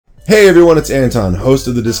Hey everyone, it's Anton, host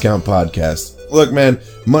of the Discount Podcast. Look man,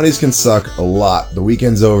 Mondays can suck a lot. The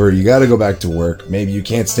weekend's over, you gotta go back to work. Maybe you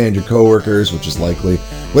can't stand your coworkers, which is likely.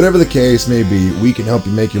 Whatever the case may be, we can help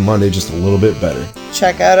you make your Monday just a little bit better.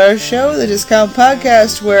 Check out our show, the Discount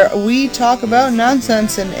Podcast, where we talk about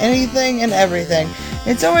nonsense and anything and everything.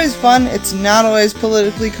 It's always fun, it's not always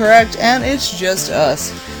politically correct, and it's just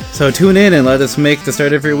us. So tune in and let us make the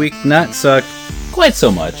start of your week not suck quite so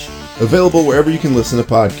much. Available wherever you can listen to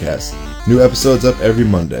podcasts. New episodes up every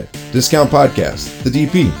Monday. Discount Podcast, the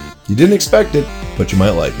DP. You didn't expect it, but you might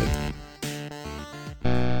like it.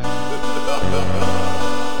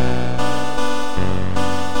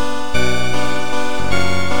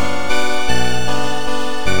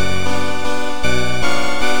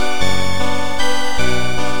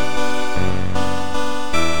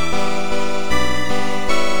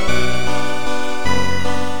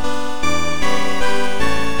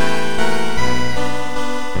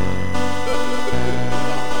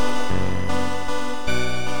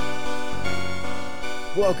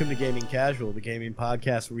 Welcome to Gaming Casual, the gaming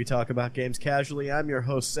podcast where we talk about games casually. I'm your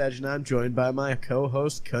host, Sedge, and I'm joined by my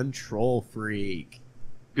co-host, Control Freak.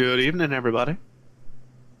 Good evening, everybody.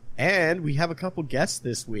 And we have a couple guests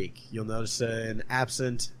this week. You'll notice an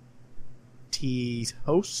absent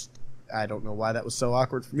host. I don't know why that was so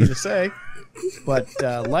awkward for me to say. But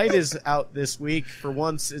Light is out this week. For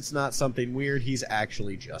once, it's not something weird. He's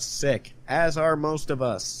actually just sick, as are most of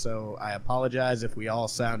us. So I apologize if we all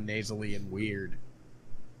sound nasally and weird.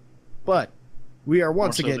 But we are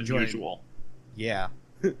once again joined. Usual. Yeah,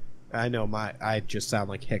 I know. I just sound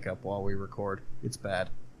like Hiccup while we record. It's bad.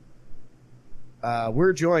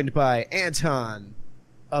 We're joined by Anton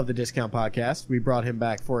of the Discount Podcast. We brought him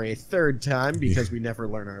back for a third time because we never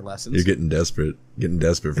learn our lessons. You're getting desperate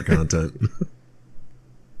for content.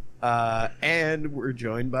 And we're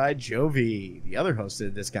joined by Jovi, the other host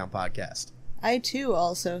of the Discount Podcast. I too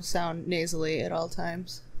also sound nasally at all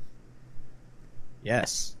times.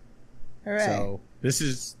 Yes. Hooray. So this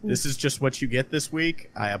is just what you get this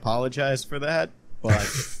week. I apologize for that, but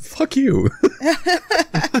Fuck you.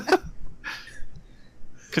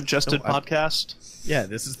 Congested podcast. Yeah,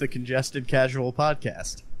 this is the Congested Casual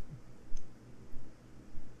Podcast.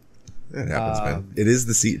 That happens, man. Tis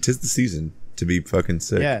the season to be fucking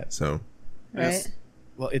sick. Yeah. So. Right?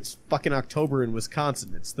 Well, it's fucking October in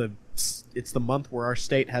Wisconsin. It's the month where our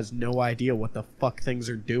state has no idea what the fuck things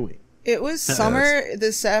are doing. It was summer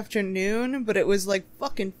this afternoon, but it was like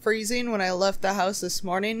fucking freezing when I left the house this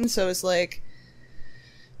morning, so it's like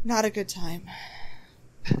not a good time.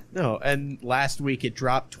 No, and last week it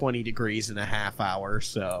dropped 20 degrees in a half hour,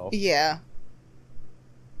 so... Yeah.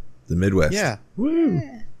 The Midwest. Yeah. Woo.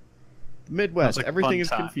 Yeah. The Midwest. Sounds like a Everything fun is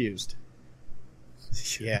time. confused.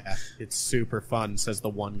 Yeah, it's super fun, says the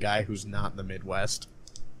one guy who's not in the Midwest.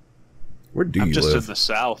 Where do I'm you just live? in the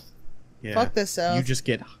South. Yeah. Fuck this South. You just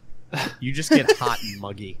get hot and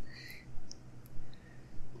muggy.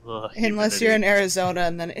 Ugh, Unless humidity. you're in Arizona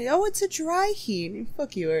and then, oh, it's a dry heat.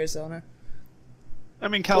 Fuck you, Arizona. I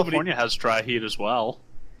mean, California has dry heat as well.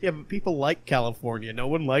 Yeah, but people like California. No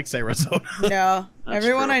one likes Arizona. No. That's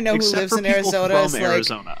Everyone true. I know Except who lives for in people Arizona from is like...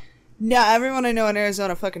 Arizona. No, everyone I know in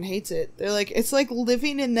Arizona fucking hates it. They're like, it's like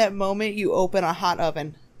living in that moment you open a hot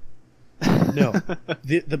oven. No.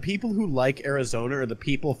 The people who like Arizona are the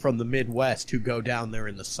people from the Midwest who go down there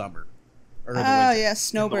in the summer. Or Oh, in the winter. yeah, In the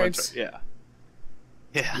snowbirds. winter,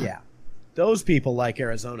 Yeah. Yeah. Those people like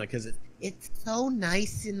Arizona because it's so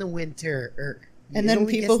nice in the winter. And then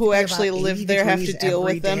people who actually live there have to deal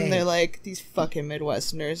with them. They're like, these fucking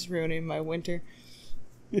Midwesterners ruining my winter.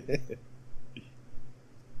 The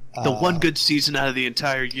one good season out of the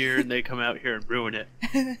entire year, and they come out here and ruin it.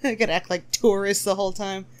 I could act like tourists the whole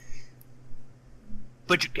time.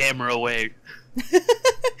 Put your camera away.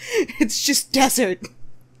 It's just desert.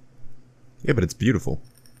 Yeah, but it's beautiful.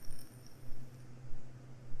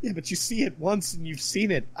 Yeah, but you see it once and you've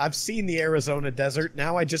seen it. I've seen the Arizona desert.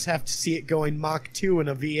 Now I just have to see it going Mach 2 in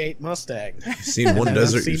a V8 Mustang. You've seen one I've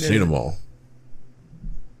desert, seen you've it. seen them all.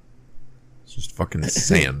 It's just fucking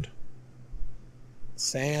sand.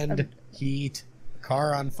 Sand, heat,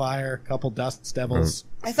 car on fire, couple dust devils.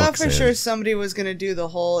 I thought Fuck for sand. sure somebody was gonna do the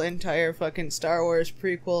whole entire fucking Star Wars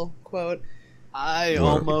prequel quote. I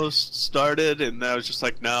What? almost started, and I was just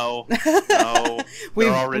like, no, they're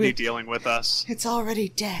already dealing with us. It's already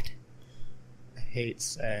dead. I hate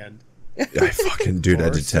sand. I fucking, dude, I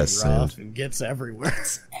Coarse detest and rough sand. and gets everywhere.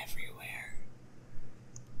 Everywhere.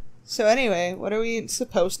 So anyway, what are we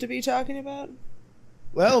supposed to be talking about?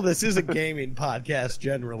 Well, this is a gaming podcast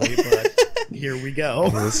generally, but here we go.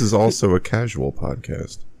 Well, this is also a casual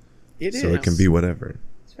podcast, It is. so it can be whatever.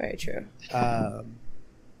 It's very true.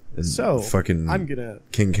 And So, fucking I'm gonna...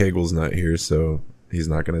 King Kegel's not here, so he's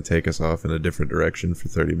not going to take us off in a different direction for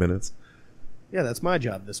 30 minutes. Yeah, that's my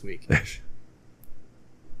job this week.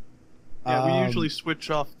 Yeah, we usually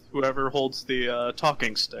switch off whoever holds the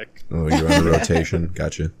talking stick. Oh, you're on a rotation.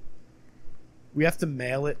 Gotcha. We have to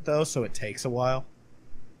mail it, though, so it takes a while.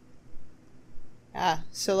 Ah,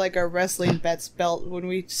 so like our wrestling bets belt when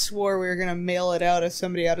we swore we were gonna mail it out if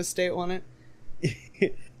somebody out of state won it.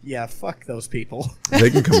 Yeah, fuck those people. They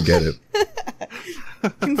can come get it. We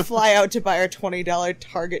can fly out to buy our $20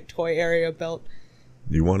 Target toy area belt.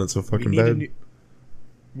 You want it so We fucking need, bad?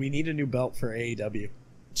 we need a new belt for AEW.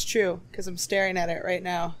 It's true, because I'm staring at it right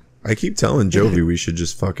now. I keep telling Jovi we should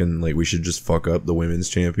just fucking, like, we should just fuck up the women's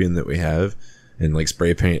champion that we have and, like,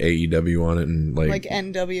 spray paint AEW on it and, like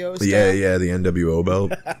NWO stuff. Yeah, the NWO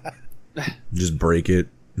belt. Just break it.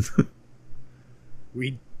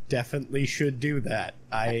 We definitely should do that.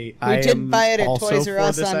 We did buy it at Toys R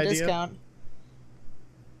Us on idea. discount.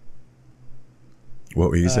 What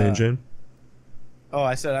were you saying, Jen? Oh,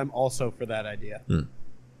 I said I'm also for that idea.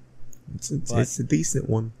 It's a decent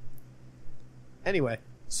one. Anyway,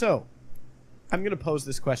 so I'm going to pose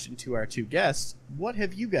this question to our two guests. What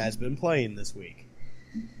have you guys been playing this week?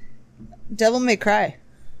 Devil May Cry,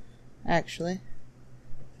 actually.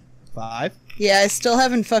 5? Yeah, I still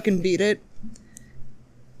haven't fucking beat it.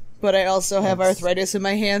 But I also have arthritis in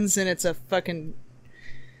my hands, and it's a fucking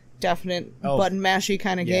definite button mashy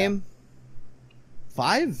kind of game.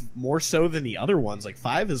 5 more so than the other ones. Like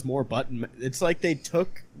 5 is more button. It's like they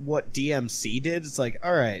took what DMC did. It's like,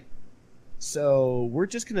 all right, so we're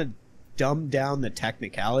just gonna dumb down the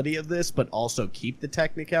technicality of this, but also keep the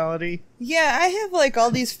technicality. Yeah, I have like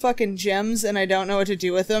all these fucking gems, and I don't know what to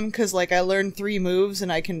do with them because like I learned 3 moves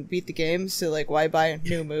and I can beat the game. So like, why buy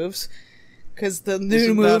new moves? Because the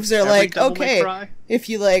new moves are like, okay, if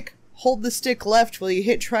you like hold the stick left while you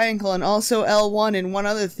hit triangle and also L1 and one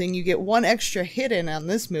other thing, you get 1 extra hit in on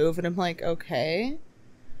this move. And I'm like, okay.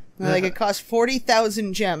 And like, it costs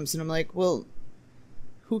 40,000 gems. And I'm like, well,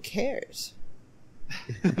 who cares?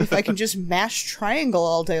 If I can just mash triangle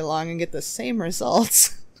all day long and get the same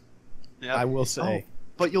results. Yeah. I will say. Oh,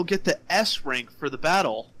 but you'll get the S rank for the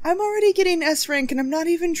battle. I'm already getting S rank and I'm not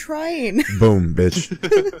even trying. Boom, bitch.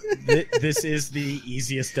 This is the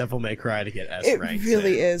easiest Devil May Cry to get S It rank.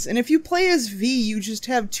 really is. And if you play as V, you just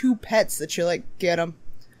have 2 pets that you like, get them.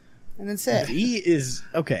 And that's it. V is...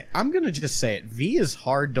 Okay, I'm going to just say it. V is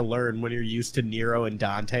hard to learn when you're used to Nero and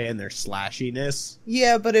Dante and their slashiness.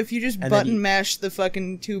 Yeah, but if you just And button then mash the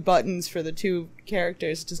fucking 2 buttons for the 2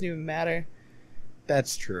 characters, it doesn't even matter.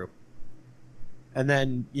 That's true. And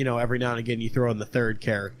then, you know, every now and again you throw in the 3rd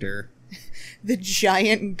character. The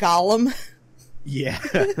giant golem. Yeah.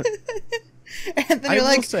 And then I you're will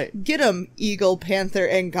like, say- get him, Eagle, Panther,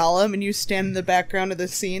 and Golem, and you stand in the background of the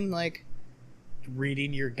scene, like,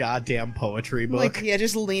 Reading your goddamn poetry book. yeah,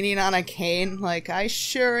 just leaning on a cane, like, I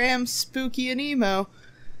sure am spooky and emo.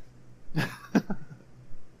 I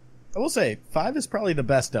will say, 5 is probably the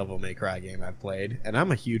best Devil May Cry game I've played, and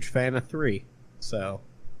I'm a huge fan of 3. So...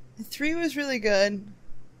 3 was really good.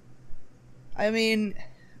 I mean,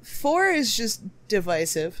 4 is just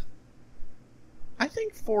divisive. I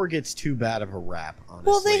think 4 gets too bad of a rap,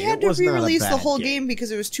 honestly. Well, they had It to was not a re-release the bad whole game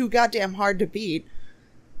because it was too goddamn hard to beat.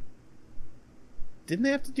 Didn't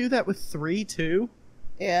they have to do that with 3, too?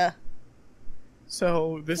 Yeah.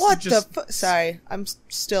 So, this What is just... the Sorry, I'm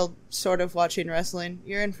still sort of watching wrestling.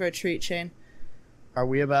 You're in for a treat, Shane. Are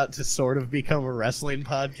we about to sort of become a wrestling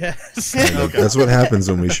podcast? That's what happens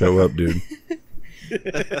when we show up, dude.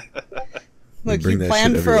 Look, bring you that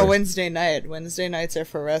planned shit for a everywhere. Wednesday night. Wednesday nights are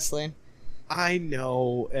for wrestling. I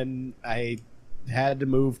know, and I had to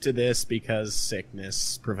move to this because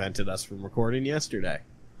sickness prevented us from recording yesterday.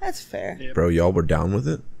 That's fair. Yeah. Bro, y'all were down with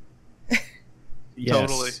it? Yes.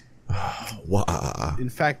 Totally. Wow. In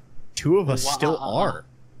fact, 2 of us still are.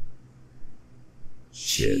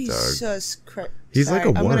 Shit, dog. Jesus Christ. He's Sorry, like a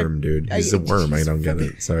I'm gonna- worm, dude. He's a worm. I don't get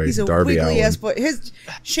it. Sorry, He's a Darby wiggly ass Allin. boy.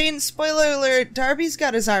 Shane, spoiler alert, Darby's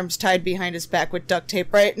got his arms tied behind his back with duct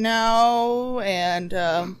tape right now,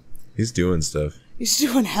 and He's doing stuff. he's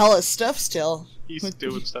doing hella stuff still. He's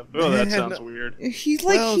doing stuff. Oh, that sounds weird. He's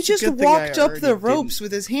Well, he it's a just good thing I walked up already the ropes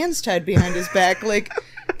with his hands tied behind his back. Like,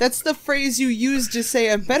 that's the phrase you use to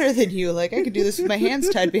say I'm better than you. Like, I could do this with my hands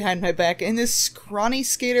tied behind my back. And this scrawny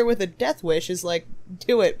skater with a death wish is like,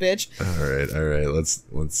 do it, bitch. All right.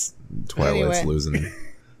 Let's. Twilight's Anyway.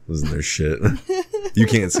 losing their shit. You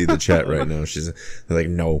can't see the chat right now. They're like,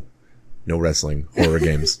 no wrestling, horror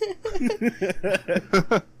games.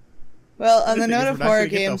 Well, on the thing note is, of we're not horror gonna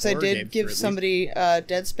get the games, I horror did games for give at least- somebody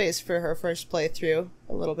Dead Space for her first playthrough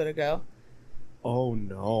a little bit ago. Oh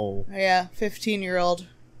no. Yeah, 15-year-old.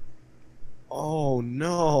 Oh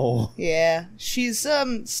no. Yeah, she's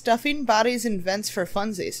stuffing bodies in vents for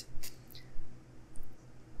funsies.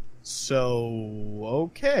 So,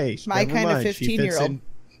 okay. My kind of 15-year-old.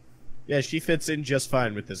 Yeah, she fits in just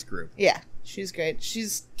fine with this group. Yeah, she's great.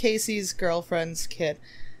 She's Casey's girlfriend's kid.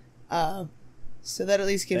 So that at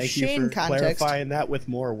least gives Shane context. Thank you for clarifying that with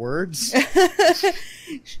more words.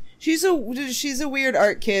 She's a weird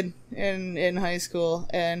art kid in high school,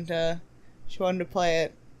 and she wanted to play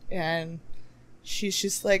it, and she's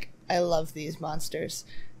just like, I love these monsters.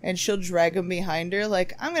 And she'll drag them behind her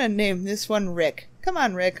like, I'm gonna name this one Rick. Come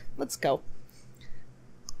on, Rick, let's go.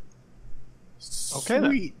 Okay,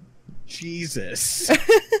 sweet Jesus.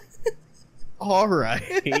 All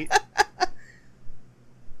right.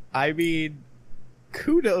 I mean,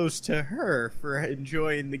 kudos to her for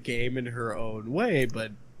enjoying the game in her own way,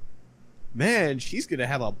 but man, she's gonna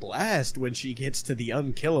have a blast when she gets to the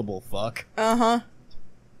unkillable fuck. Uh-huh.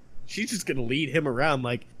 She's just gonna lead him around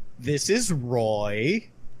like, this is Roy.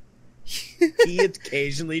 He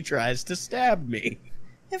occasionally tries to stab me.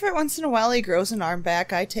 Every once in a while he grows an arm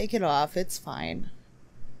back, I take it off, it's fine.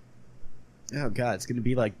 Oh god, it's gonna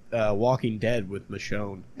be like Walking Dead with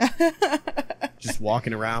Michonne. Just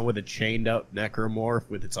walking around with a chained up necromorph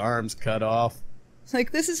with its arms cut off. It's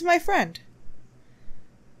like, this is my friend.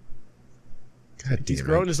 God, he's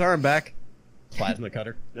growing his arm back. Plasma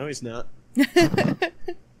cutter. No, he's not.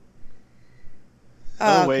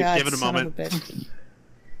 Oh, wait, God, give it a moment.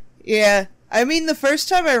 Yeah, I mean, the first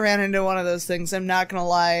time I ran into one of those things, I'm not gonna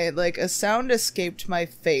lie, like, a sound escaped my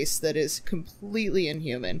face that is completely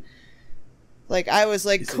inhuman. Like, I was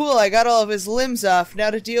like, cool, I got all of his limbs off,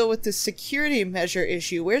 now to deal with the security measure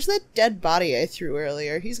issue. Where's that dead body I threw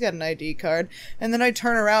earlier? He's got an ID card. And then I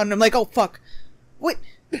turn around and I'm like, oh, fuck. What?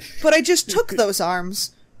 But I just took those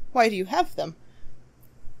arms. Why do you have them?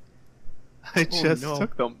 I just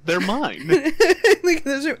took them. They're mine. Like,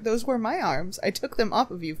 those were my arms. I took them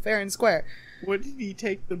off of you, fair and square. When did he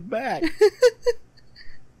take them back?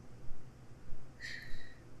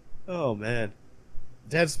 Oh, man.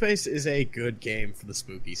 Dead Space is a good game for the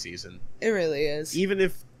spooky season. It really is. Even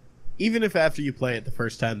if after you play it the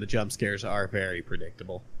first time, the jump scares are very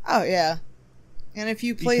predictable. Oh, yeah. And if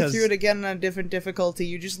you play through it again on a different difficulty,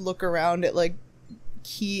 you just look around at, like,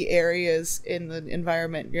 key areas in the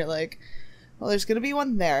environment, and you're like, well, there's gonna be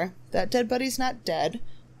one there. That dead buddy's not dead.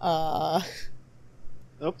 Oh,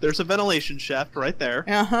 there's a ventilation shaft right there.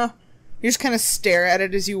 Uh-huh. You just kind of stare at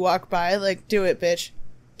it as you walk by, like, do it, bitch.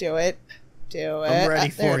 Do it. Do it. I'm ready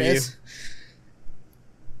for you. Is.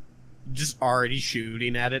 Just already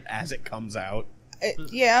shooting at it as it comes out.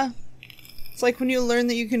 Yeah. It's like when you learn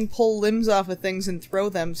that you can pull limbs off of things and throw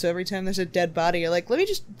them, so every time there's a dead body, you're like, let me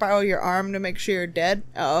just borrow your arm to make sure you're dead.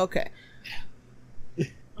 Oh, okay.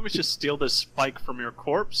 Let me just steal this spike from your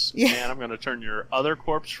corpse, yeah. And I'm going to turn your other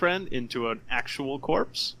corpse friend into an actual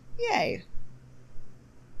corpse. Yay.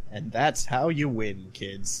 And that's how you win,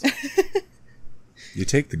 kids. You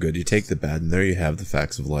take the good, you take the bad, and there you have the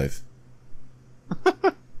facts of life.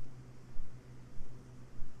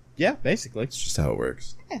 Yeah, basically. It's just how it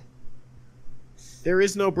works. Yeah. There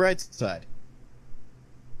is no bright side.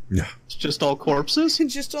 No. It's just all corpses?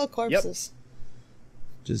 Just all corpses.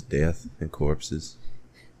 Yep. Just death and corpses.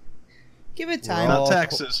 Give it time. Not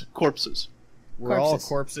taxes, corpses. We're all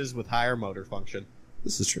corpses with higher motor function.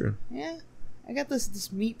 This is true. Yeah. I got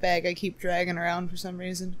this meat bag I keep dragging around for some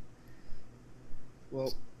reason.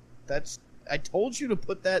 Well, I told you to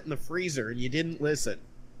put that in the freezer and you didn't listen.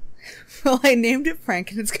 Well, I named it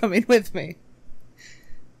Frank and it's coming with me.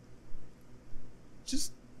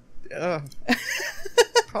 Just,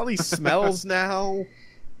 probably smells now.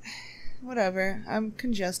 Whatever. I'm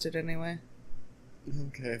congested anyway.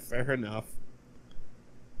 Okay, fair enough.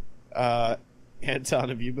 Anton,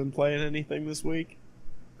 have you been playing anything this week?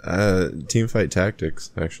 Teamfight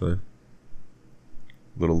Tactics, actually.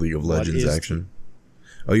 Little League of Legends action.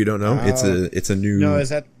 Oh, you don't know? It's a new. No,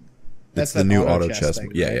 that's the new auto chess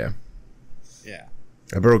thing, yeah, right? yeah. Yeah.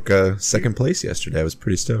 I broke second place yesterday. I was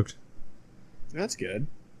pretty stoked. That's good.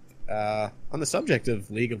 On the subject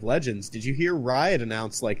of League of Legends, did you hear Riot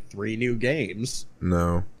announce like 3 new games?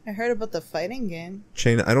 No. I heard about the fighting game.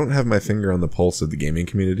 Shane, I don't have my finger on the pulse of the gaming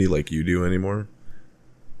community like you do anymore.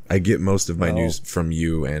 I get most of my news from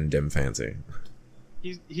you and Dim Fancy.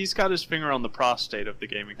 He's got his finger on the prostate of the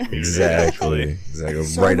gaming community. Exactly. So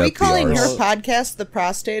right are we up calling the your arse. podcast the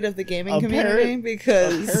prostate of the gaming community?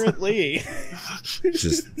 Because apparently,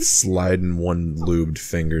 just sliding one lubed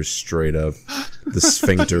finger straight up the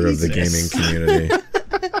sphincter of the gaming community.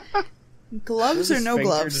 Gloves or no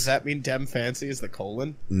gloves? Does that mean dem fancy is the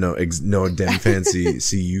colon? No, no, dem fancy.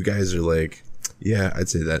 See, you guys are like, yeah, I'd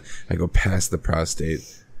say that. I go past the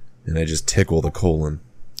prostate, and I just tickle the colon.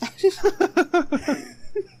 You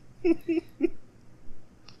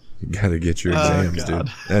gotta get your exams, dude.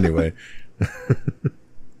 Anyway.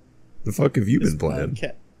 The fuck have you been playing?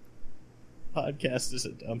 Podcast is a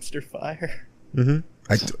dumpster fire. Mm-hmm.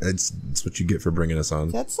 It's what you get for bringing us on.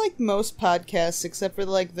 That's like most podcasts, except for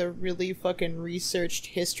like the really fucking researched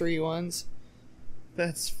history ones.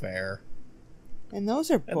 That's fair. And those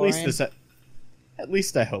are boring. At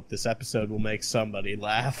least I hope this episode will make somebody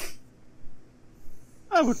laugh.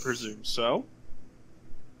 I would presume so.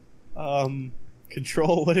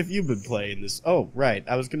 Control, what have you been playing this? Oh, right.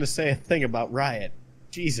 I was going to say a thing about Riot.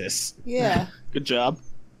 Jesus. Yeah. Good job.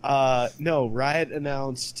 No, Riot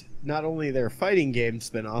announced not only their fighting game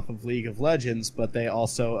spinoff of League of Legends, but they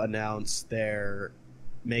also announced they're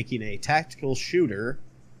making a tactical shooter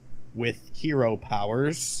with hero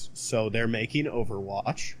powers. So they're making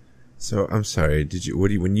Overwatch. So I'm sorry.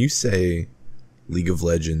 When you say League of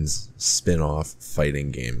Legends spin-off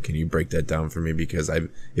fighting game, can you break that down for me? Because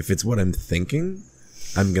if it's what I'm thinking,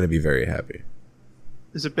 I'm gonna be very happy.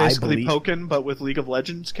 Is it basically Pokken but with League of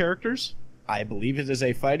Legends characters? I believe it is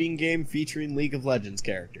a fighting game featuring League of Legends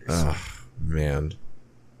characters. Oh man,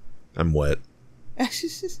 I'm wet.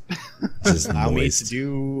 Just allow me to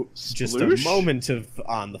do just a moment of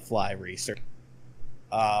on-the-fly research.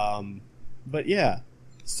 But yeah,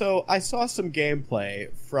 so I saw some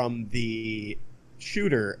gameplay from the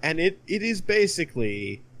shooter, and it is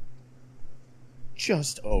basically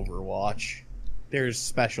just Overwatch. There's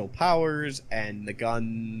special powers, and the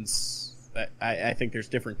guns... I think there's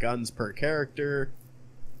different guns per character.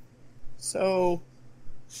 So...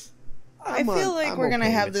 I feel like we're going to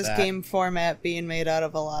have this game format being made out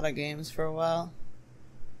of a lot of games for a while.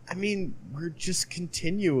 I mean, we're just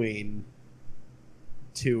continuing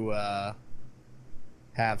to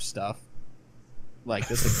have stuff. Like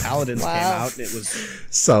this, like Paladins came out, and it was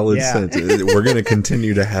solid sentence. We're gonna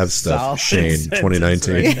continue to have stuff. Shane,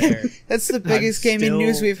 2019. Right That's the biggest gaming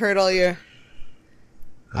news we've heard all year.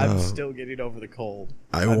 I'm still getting over the cold.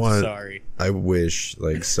 Sorry. I wish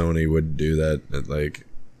like Sony would do that at like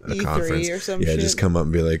a E3 conference or some shit. Just come up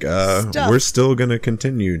and be like, we're still gonna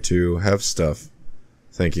continue to have stuff.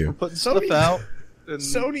 Thank you. We're putting stuff out.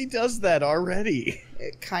 Sony does that already.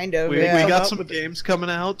 Kind of. We got some games coming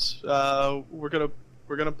out. We're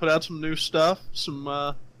gonna put out some new stuff,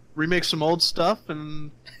 some remake some old stuff,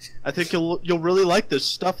 and I think you'll really like this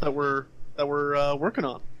stuff that we're working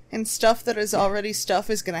on. And stuff that is already stuff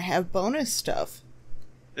is gonna have bonus stuff.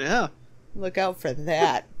 Yeah. Look out for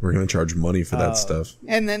that. We're gonna charge money for that stuff.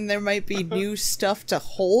 And then there might be new stuff to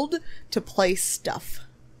hold to play stuff.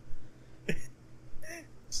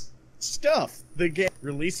 Stuff, the game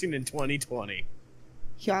releasing in 2020.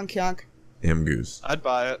 Yonk yonk. Amgoose. I'd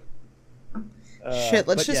buy it. Shit,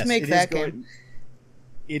 let's just make that game.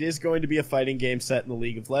 It is going to be a fighting game set in the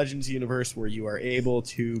League of Legends universe where you are able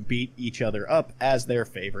to beat each other up as your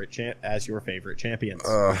favorite champions. Is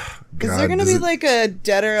there going to be like a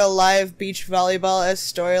Dead or Alive beach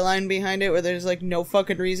volleyball-esque storyline behind it where there's like no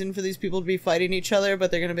fucking reason for these people to be fighting each other, but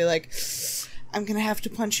they're going to be like, I'm going to have to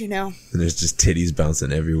punch you now. And there's just titties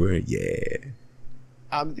bouncing everywhere. Yeah.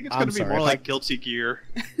 I think it's going to be more like Guilty Gear.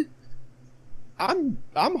 I'm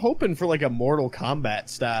hoping for like a Mortal Kombat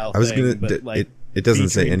style. I was thing, gonna. but like it doesn't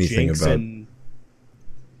say anything Jinx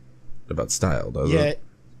about style, does it?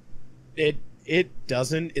 Yeah, it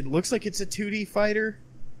doesn't. It looks like it's a 2D fighter,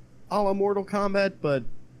 a la Mortal Kombat, but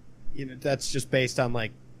you know that's just based on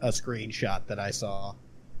like a screenshot that I saw.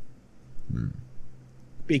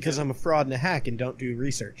 Because I'm a fraud and a hack and don't do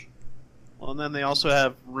research. Well, and then they also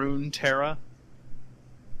have Runeterra.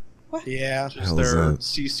 What? Yeah. Which is their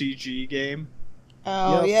CCG game.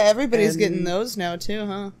 Oh, yeah, everybody's getting those now, too,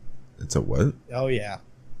 huh? It's a what? Oh, yeah.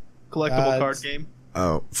 Collectible card game.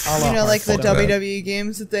 Oh. You know, like the WWE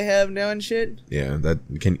games that they have now and shit? Yeah, that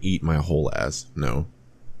can eat my whole ass. No.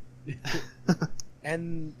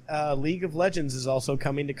 And League of Legends is also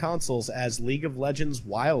coming to consoles as League of Legends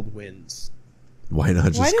Wild Winds. Why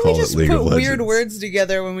not just call it League of Legends? Why do we just put weird words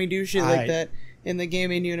together when we do shit like that in the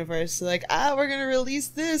gaming universe? Like, we're gonna release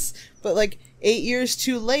this, but like 8 years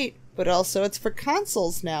too late, but also it's for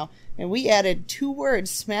consoles now. And we added 2 words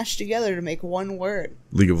smashed together to make 1 word.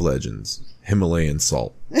 League of Legends. Himalayan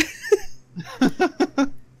salt.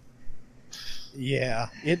 Yeah,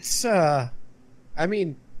 it's, I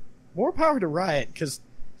mean, more power to Riot, because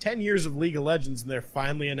 10 years of League of Legends and they're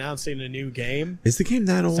finally announcing a new game. Is the game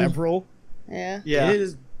that old? Yeah. It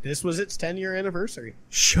is. This was its 10-year anniversary.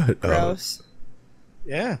 Shut Gross. up.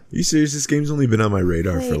 Yeah. Are you serious? This game's only been on my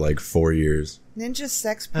radar for like 4 years. Ninja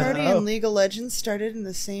Sex Party and League of Legends started in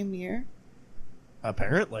the same year?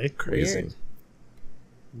 Apparently. Crazy. Weird.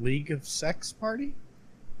 League of Sex Party?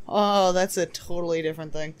 Oh, that's a totally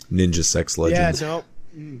different thing. Ninja Sex Legends. Yeah,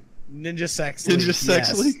 no. Ninja Sex Ninja League. Sex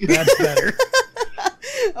Yes, League. That's better.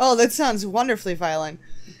 Oh, that sounds wonderfully violent.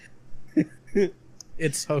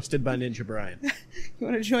 It's hosted by Ninja Brian. You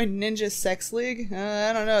want to join Ninja Sex League?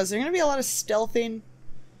 I don't know. Is there going to be a lot of stealthing?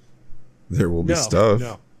 There will be stuff.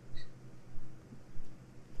 No.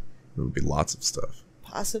 There will be lots of stuff.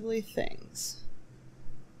 Possibly things.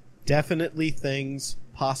 Definitely things,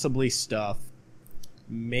 possibly stuff.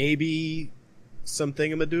 Maybe some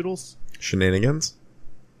thingamadoodles? Shenanigans?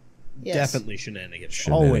 Yes. Definitely shenanigans.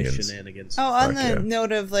 Shenanigans. Always shenanigans. Oh, on Fuck the yeah.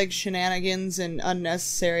 note of like shenanigans and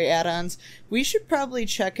unnecessary add-ons, we should probably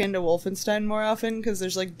check into Wolfenstein more often because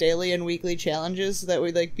there's like daily and weekly challenges that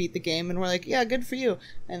we like beat the game and we're like, yeah, good for you,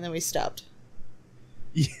 and then we stopped.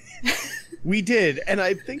 We did, and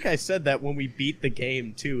I think I said that when we beat the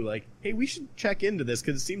game too. Like, hey, we should check into this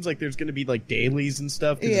because it seems like there's going to be like dailies and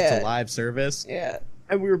stuff because Yeah. it's a live service. Yeah.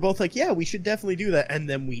 And we were both like, yeah, we should definitely do that, and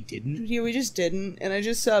then we didn't. Yeah, we just didn't. And I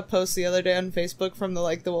just saw a post the other day on Facebook from the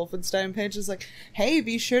Wolfenstein page. It's like, hey,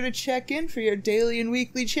 be sure to check in for your daily and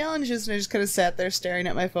weekly challenges. And I just kind of sat there staring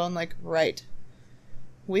at my phone like, right.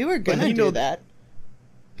 We were gonna you do know, that.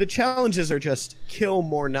 The challenges are just kill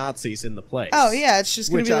more Nazis in the place. Oh, yeah, it's just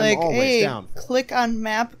gonna which be I'm like, always hey, down for. click on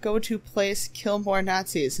map, go to place, kill more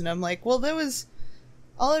Nazis. And I'm like, well, that was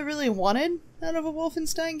all I really wanted out of a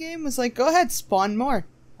Wolfenstein game was like, go ahead, spawn more.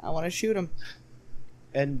 I want to shoot them.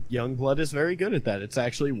 And Youngblood is very good at that. It's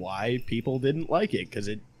actually why people didn't like it, because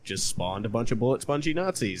it just spawned a bunch of bullet spongy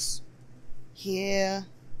Nazis. Yeah.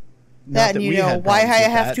 Not That, and we you know, had why I problems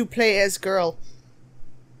with have that. to play as girl.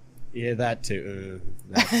 Yeah, that too.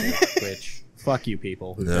 That too. Which, fuck you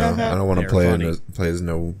people. No, Uh-huh. I don't want to They're funny. play as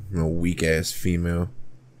no weak ass female.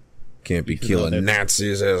 Can't be Even though killing they're-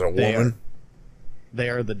 Nazis as a they woman. They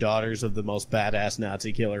are the daughters of the most badass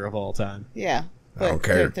Nazi killer of all time. Yeah. I don't But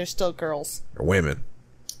care. they're still girls. Or women.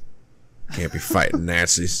 Can't be fighting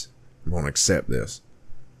Nazis. I won't accept this.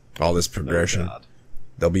 All this progression. Oh, God.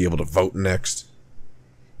 They'll be able to vote next.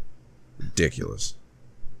 Ridiculous.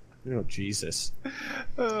 Oh, Jesus.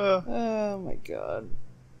 Oh my god.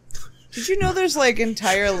 Did you know there's like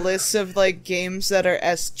entire lists of like games that are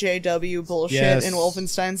SJW bullshit Yes. and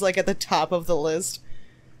Wolfenstein's like at the top of the list?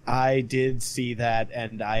 I did see that,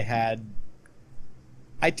 and I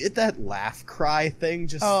did that laugh cry thing,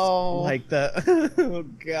 just Oh. like the, oh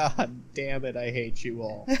god damn it, I hate you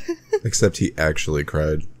all. Except he actually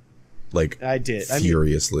cried. Like, I did. I mean,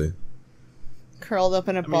 furiously. Curled up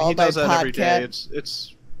in a I mean, ball he by does that every day.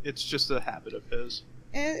 Podcat. It's just a habit of his.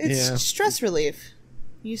 It's Yeah. stress relief.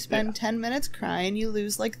 You spend Yeah. 10 minutes crying, you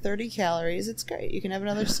lose like 30 calories. It's great. You can have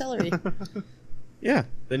another celery. yeah,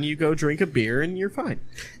 then you go drink a beer and you're fine.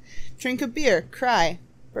 Drink a beer, cry.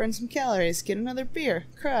 Burn some calories, get another beer,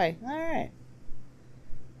 cry. Alright.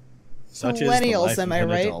 Such is the Millennials, life am of I an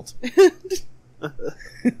right? adult.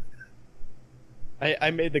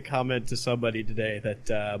 I made the comment to somebody today that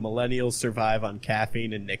millennials survive on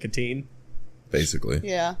caffeine and nicotine. Basically.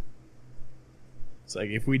 Yeah. It's like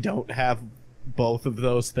if we don't have both of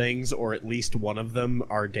those things, or at least one of them,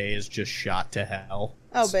 our day is just shot to hell.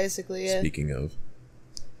 Oh, basically, yeah. Speaking of.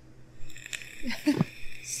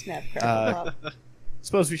 Snap, crackle, pop.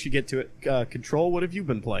 Suppose we should get to it. Control, what have you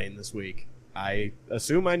been playing this week? I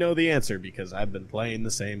assume I know the answer because I've been playing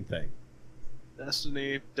the same thing.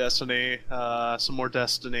 Destiny, some more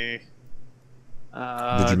Destiny.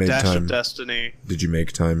 Did you make Dash time? of Destiny. Did you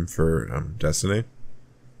make time for Destiny?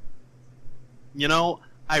 You know,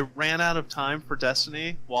 I ran out of time for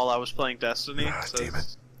Destiny while I was playing Destiny. Ah, damn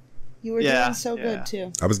it. You were Yeah, doing so yeah. good,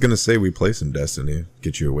 too. I was gonna say we play some Destiny,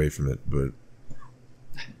 get you away from it, but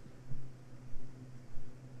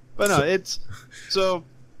But no, it's so.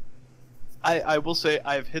 I will say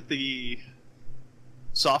I've hit the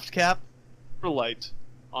soft cap for light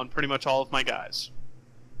on pretty much all of my guys,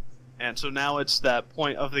 and so now it's that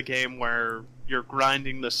point of the game where you're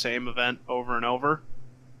grinding the same event over and over.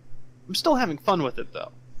 I'm still having fun with it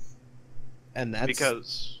though, And that's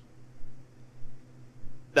because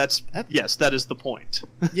yes, that is the point.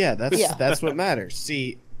 yeah, that's Yeah. that's what matters.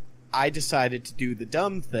 See, I decided to do the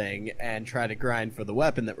dumb thing and try to grind for the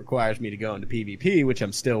weapon that requires me to go into PvP, which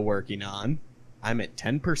I'm still working on. I'm at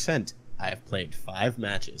 10%. I have played 5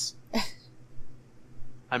 matches.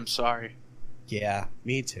 I'm sorry. Yeah,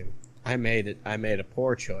 me too. I made it. I made a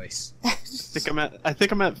poor choice. I think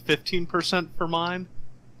I'm at 15% for mine,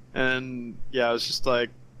 and yeah, I was just like,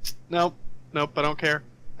 nope, I don't care.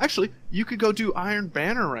 Actually, you could go do Iron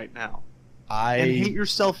Banner right now and hate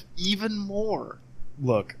yourself even more.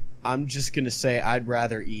 Look, I'm just gonna say I'd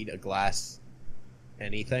rather eat a glass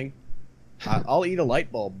anything. I'll eat a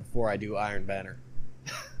light bulb before I do Iron Banner.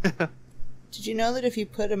 Did you know that if you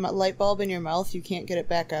put a light bulb in your mouth, you can't get it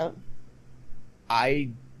back out? I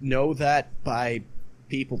know that by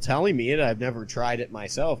people telling me it. I've never tried it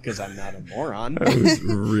myself because I'm not a moron. I was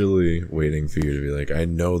really waiting for you to be like, I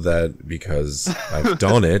know that because I've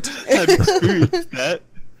done it. I've experienced that.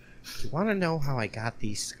 You want to know how I got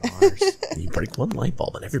these scars? You break one light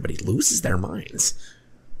bulb and everybody loses their minds.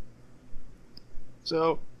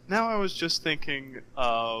 So now I was just thinking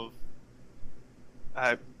of,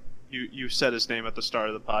 you said his name at the start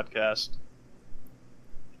of the podcast,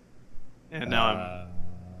 and now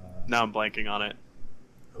I'm blanking on it.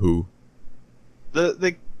 Who?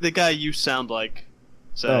 The guy you sound like.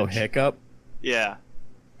 Sedge. Oh, Hiccup? Yeah.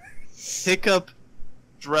 Hiccup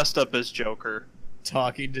dressed up as Joker.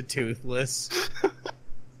 Talking to Toothless.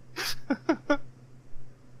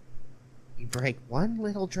 You break one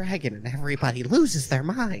little dragon and everybody loses their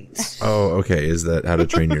minds. Oh, okay. Is that How to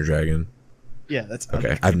Train Your Dragon? Yeah, that's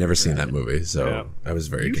Okay. I've never seen that movie, so Yeah. I was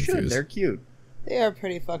very You confused. should. They're cute. They are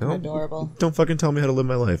pretty fucking No, adorable. Don't fucking tell me how to live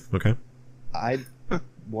my life, okay? I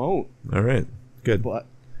won't, All right. Good. but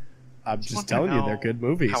I'm just wanna telling you, know they're good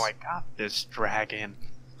movies. How I got this dragon.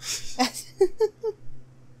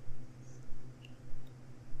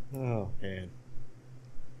 Oh man.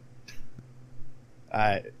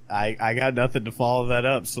 I got nothing to follow that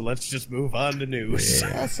up, so let's just move on to news.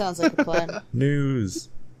 That sounds like a plan. News.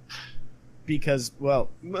 Because, well,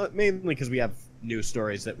 mainly because we have news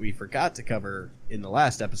stories that we forgot to cover in the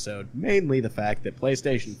last episode. Mainly the fact that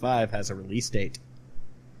PlayStation 5 has a release date.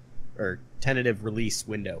 Or tentative release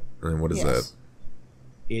window. And what is Yes. that?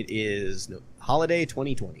 It is holiday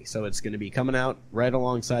 2020, so it's going to be coming out right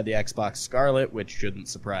alongside the Xbox Scarlet, which shouldn't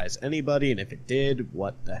surprise anybody, and if it did,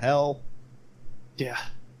 what the hell? Yeah.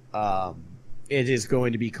 It is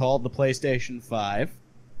going to be called the PlayStation 5.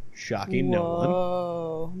 Shocking no one.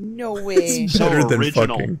 Whoa, no way. So Better than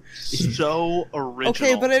original. fucking- So original.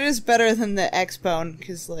 Okay, but it is better than the X-Bone,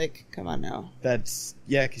 because, like, come on now. That's,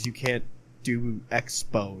 yeah, because you can't do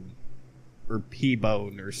X-Bone or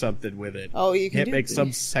P-Bone or something with it. Oh, you You can can't do make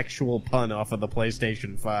some sexual pun off of the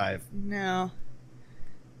PlayStation 5. No.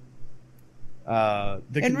 The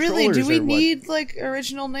And really, do controllers we are what- need, like,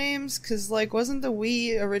 original names? Because, like, wasn't the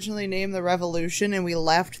Wii originally named the Revolution, and we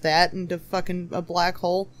left that into fucking a black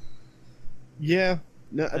hole? Yeah.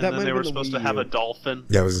 No, And that then might they have were been the supposed to Wii have U. a dolphin.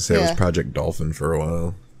 Yeah, I was going to say it Yeah. was Project Dolphin for a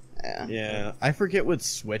while. Yeah. Yeah, I forget what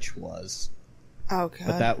Switch was. Oh, God.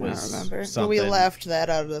 But that I was don't remember. But something. we left that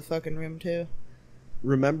out of the fucking room, too.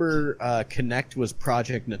 Remember, Kinect was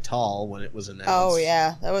Project Natal when it was announced. Oh,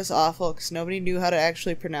 yeah. That was awful, because nobody knew how to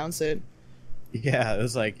actually pronounce it. Yeah, it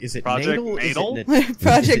was like, is it Project Natal? Is it Natal? Nat-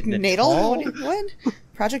 Project is it Natal? Natal? What?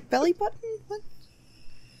 Project Belly Button? What?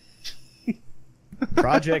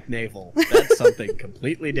 Project Naval. That's something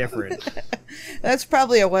completely different. That's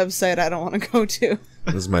probably a website I don't want to go to.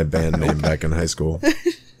 That was my band name back in high school.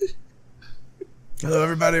 Hello,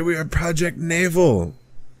 everybody. We are Project Naval.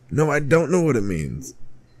 No, I don't know what it means.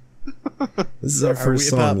 This is our Are we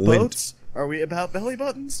first about song. Linked. boats? Are we about belly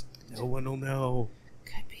buttons? No one will know.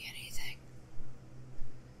 Could be anything.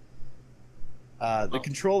 The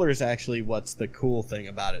controller is actually what's the cool thing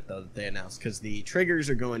about it, though, that they announced, because the triggers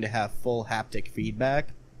are going to have full haptic feedback.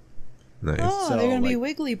 Nice. Oh, So, they're gonna be like-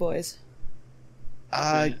 wiggly boys.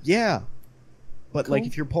 Yeah. But, like, Cool.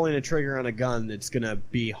 if you're pulling a trigger on a gun, it's going to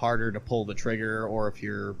be harder to pull the trigger, or if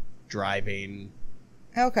you're driving.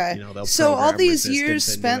 Okay. You know, they'll So all program these resistance years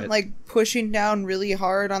into spent it. like pushing down really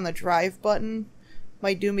hard on the drive button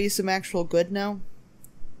might do me some actual good now.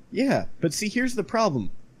 Yeah, but see, here's the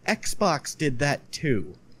problem. Xbox did that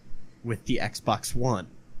too, with the Xbox One.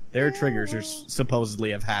 Their triggers are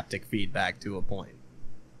supposedly have haptic feedback to a point.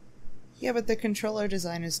 Yeah, but the controller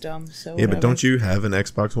design is dumb. So Yeah, but don't you have an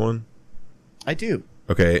Xbox One? I do.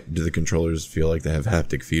 Okay, do the controllers feel like they have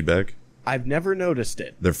haptic feedback? I've never noticed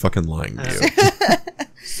it. They're fucking lying to you.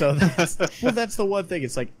 So that's the one thing.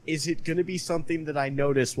 It's like, is it going to be something that I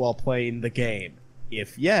notice while playing the game?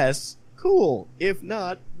 If yes, cool. If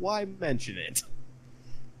not, why mention it?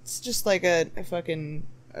 It's just like a fucking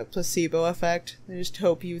placebo effect. They just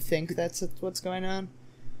hope you think that's what's going on.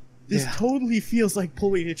 This totally feels like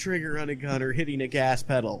pulling a trigger on a gun or hitting a gas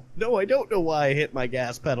pedal. No, I don't know why I hit my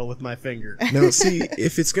gas pedal with my finger. Now, see,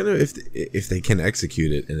 if it's gonna, if they can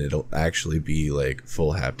execute it and it'll actually be like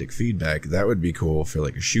full haptic feedback, that would be cool for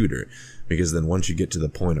like a shooter, because then once you get to the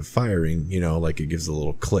point of firing, you know, like it gives a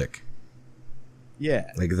little click, Yeah.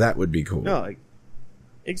 like that would be cool. No,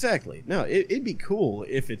 Exactly. No, it'd be cool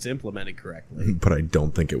if it's implemented correctly. But I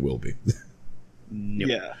don't think it will be. No.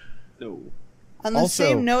 Yeah. No. On the Also-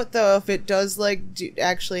 same note, though, if it does, like,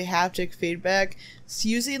 actually haptic feedback, it's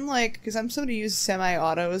using, like, because I'm somebody who uses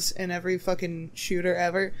semi-autos in every fucking shooter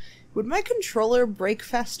ever, would my controller break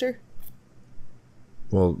faster?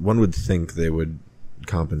 Well, one would think they would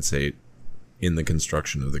compensate in the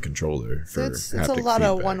construction of the controller for It's a haptic lot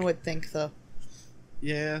of feedback. one would think, though.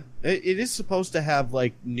 Yeah. It is supposed to have,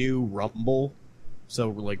 like, new Rumble. So,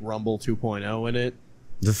 like, Rumble 2.0 in it.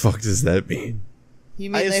 The fuck does that mean? You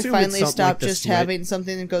I mean they assume it's finally something stopped like the just Switch. having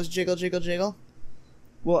something that goes jiggle, jiggle, jiggle?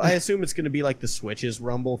 Well, I assume it's going to be like the Switch's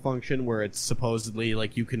Rumble function, where it's supposedly,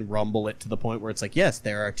 like, you can rumble it to the point where it's like, yes,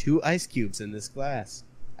 there are 2 ice cubes in this glass.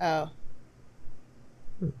 Oh.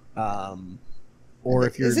 Or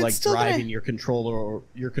if you're Is it like still driving gonna-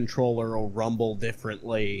 your controller will rumble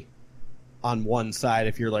differently on one side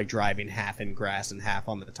if you're like driving half in grass and half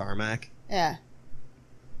on the tarmac. Yeah.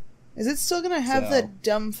 Is it still gonna have So- that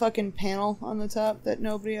dumb fucking panel on the top that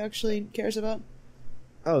nobody actually cares about?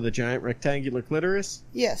 Oh, the giant rectangular clitoris?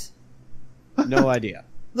 Yes. No idea.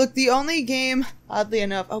 Look, the only game, oddly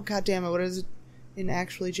enough, oh god damn it, what is it in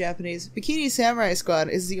actually Japanese? Bikini Samurai Squad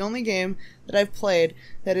is the only game that I've played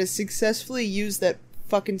that has successfully used that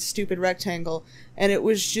fucking stupid rectangle, and it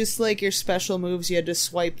was just like your special moves you had to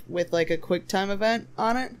swipe with like a quick time event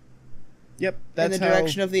on it. Yep, that's the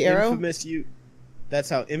direction of the arrow? That's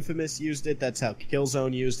how Infamous used it. That's how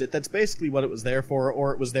Killzone used it. That's basically what it was there for,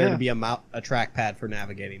 or it was there to be a trackpad for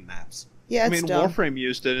navigating maps. Yeah, I it's mean, dumb. Warframe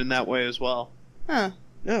used it in that way as well. Huh.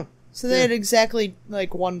 No, So they had exactly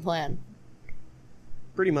like one plan.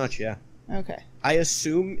 pretty much, yeah. Okay. I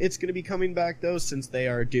assume it's going to be coming back though, since they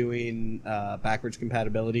are doing backwards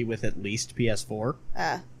compatibility with at least PS4.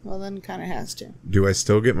 Ah, well then kinda has to. Do I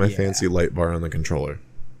still get my Yeah. fancy light bar on the controller?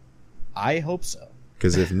 I hope so.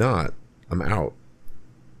 Because if not, I'm out.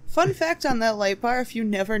 Fun fact on that light bar, if you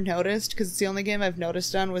never noticed, because it's the only game I've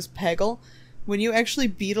noticed on, was Peggle. When you actually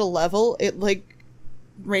beat a level, it, like,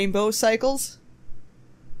 rainbow cycles.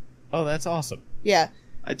 Oh, that's awesome. Yeah.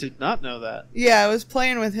 I did not know that. Yeah, I was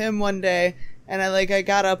playing with him one day, and I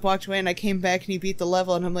got up, walked away, and I came back, and he beat the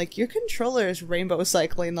level, and I'm like, your controller is rainbow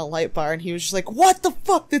cycling the light bar, and he was just like, what the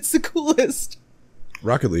fuck? That's the coolest!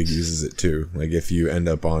 Rocket League uses it too. Like if you end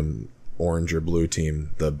up on orange or blue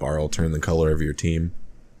team, the bar will turn the color of your team.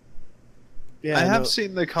 Yeah, I have know-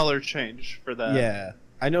 seen the color change for that. Yeah,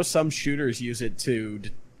 I know some shooters use it to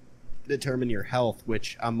determine your health,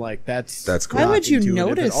 which I'm like, that's That's cool. Why not would you intuitive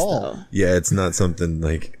at notice, all. though? Yeah, it's not something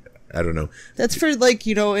like, I don't know. That's for, like,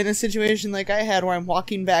 you know, in a situation like I had where I'm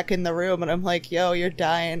walking back in the room, and I'm like, yo, you're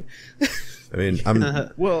dying. I mean,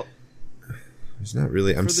 I'm Well, It's not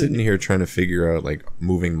really. I'm For the- sitting here trying to figure out, like,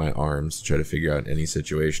 moving my arms to try to figure out any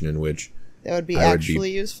situation in which, That would be I would be-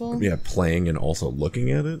 actually useful. yeah, playing and also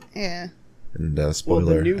looking at it. Yeah. And well,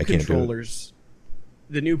 spoiler, the new I can't do it. controllers,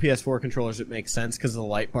 the new PS4 controllers, it makes sense because the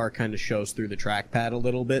light bar kind of shows through the trackpad a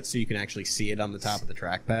little bit, so you can actually see it on the top of the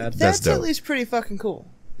trackpad. That's at dope. least pretty fucking cool.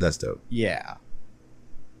 That's dope. Yeah.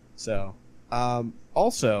 So,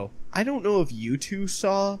 also, I don't know if you two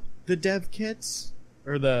saw the dev kits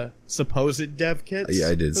or the supposed dev kits. Yeah,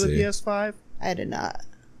 I did for the see. PS5. I did not.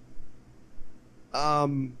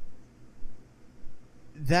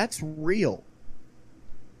 That's real.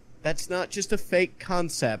 That's not just a fake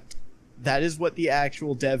concept. That is what the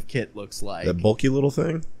actual dev kit looks like. That bulky little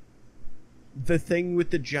thing? The thing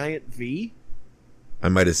with the giant V. I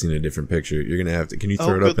might have seen a different picture. You're going to have to... Can you throw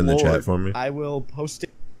Oh, it up good in the chat lord. for me? I will post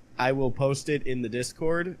it. I will post it in the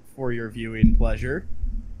Discord for your viewing pleasure.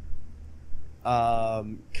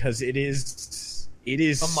 Because it is A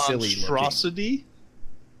silly looking. monstrosity?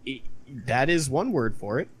 That is one word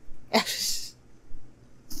for it.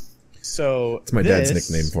 So It's my dad's this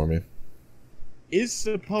nickname for me. is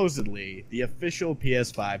supposedly the official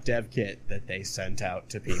PS5 dev kit that they sent out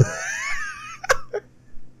to people.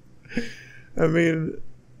 I mean,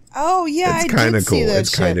 Oh yeah, It's I kinda did see cool. that It's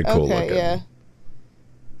shit. kinda cool Okay, looking. yeah.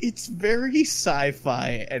 It's very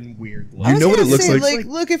sci-fi and weird I looking. was know what gonna it looks say, like?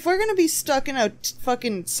 Look, if we're gonna be stuck in a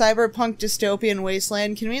fucking cyberpunk dystopian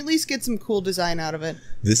wasteland, can we at least get some cool design out of it?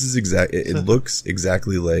 this is exact. It looks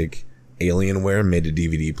exactly like Alienware made a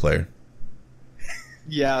DVD player.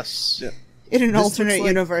 Yes. In an This alternate looks like-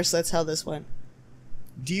 universe, that's how this went.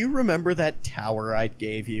 Do you remember that tower I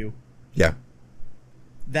gave you? Yeah.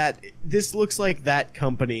 This looks like that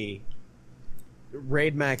company.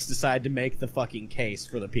 Raidmax decided to make the fucking case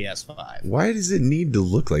for the PS5. Why does it need to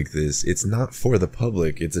look like this? It's not for the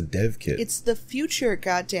public. It's a dev kit. It's the future,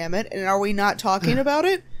 goddammit, and are we not talking about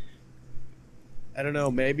it? I don't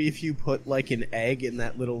know, maybe if you put like an egg in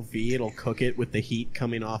that little V, it'll cook it with the heat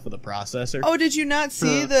coming off of the processor. Oh, did you not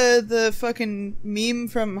see the fucking meme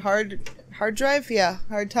from Hard Drive? Yeah,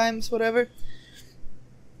 Hard Times, whatever.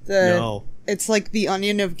 No. It's like the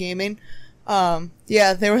Onion of gaming.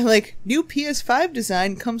 Yeah, they were like, new PS5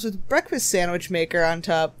 design comes with breakfast sandwich maker on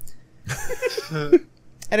top.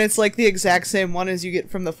 And it's like the exact same one as you get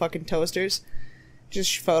from the fucking toasters.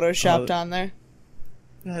 Just photoshopped on there.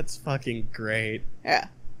 That's fucking great. Yeah.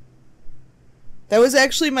 That was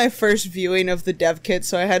actually my first viewing of the dev kit,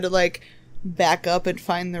 so I had to like back up and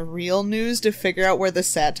find the real news to figure out where the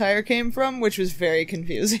satire came from, which was very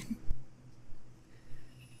confusing.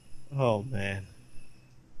 Oh, man.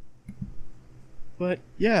 But,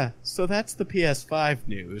 yeah, so that's the PS5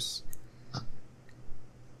 news.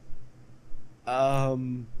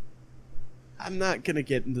 I'm not gonna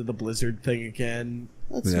get into the Blizzard thing again.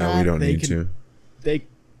 Let's No, not. we don't need to.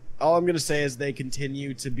 All I'm gonna say is they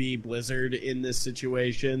continue to be Blizzard in this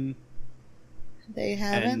situation. They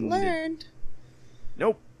haven't learned.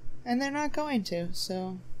 Nope. And they're not going to,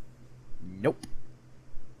 so... Nope.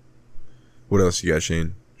 What else you got,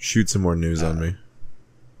 Shane? Shoot some more news on me.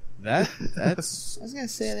 That's... I was gonna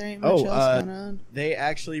say there ain't much else going on. They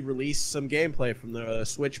actually released some gameplay from the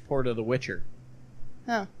Switch port of The Witcher.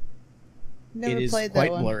 Oh. Never It is played quite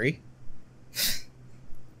that one. blurry.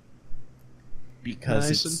 Because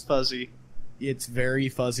Nice and fuzzy. it's very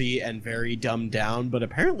fuzzy and very dumbed down, but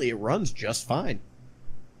apparently it runs just fine.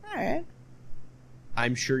 Alright.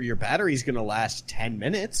 I'm sure your battery's gonna last 10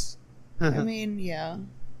 minutes, I mean, yeah.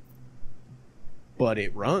 but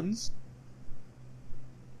it runs.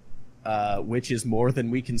 Which is more than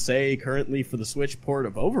we can say currently for the Switch port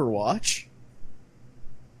of Overwatch.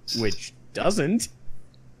 Which doesn't.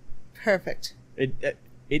 Perfect.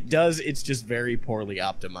 It does, it's just very poorly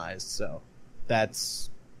optimized, so that's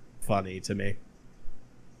funny to me.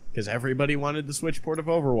 Because everybody wanted the Switch port of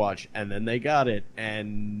Overwatch, and then they got it,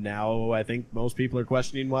 and now I think most people are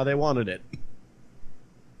questioning why they wanted it.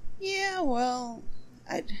 Yeah, well...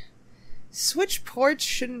 Switch ports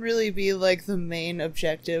shouldn't really be, like, the main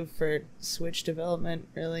objective for Switch development,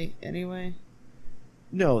 really, anyway.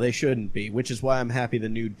 No, they shouldn't be, which is why I'm happy the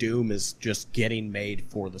new Doom is just getting made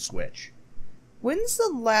for the Switch. When's the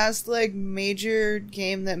last, like, major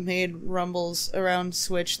game that made rumbles around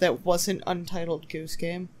Switch that wasn't Untitled Goose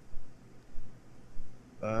Game?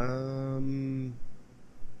 Well,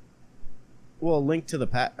 Link's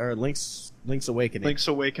Awakening. Link's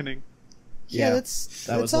Awakening. Yeah, that that's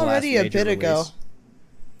was the already last a bit major ago.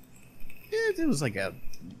 release. It was like a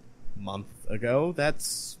month ago.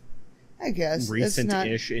 That's I guess.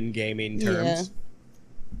 recent-ish in gaming terms.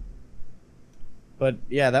 But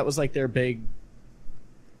yeah, that was like their big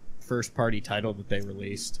first-party title that they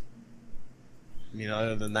released. I mean,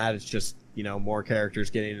 other than that, it's just, more characters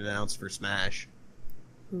getting announced for Smash.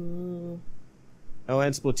 Ooh. Oh,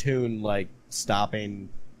 and Splatoon, like, stopping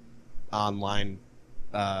online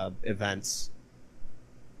events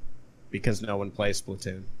because no one plays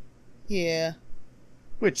Splatoon. Yeah.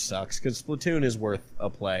 Which sucks, because Splatoon is worth a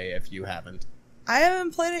play if you haven't. I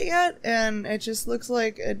haven't played it yet, and it just looks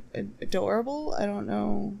like adorable. I don't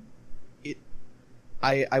know.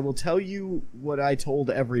 I will tell you what I told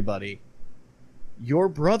everybody. Your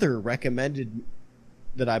brother recommended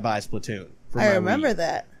that I buy Splatoon. I remember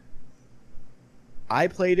that. I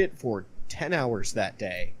played it for 10 hours that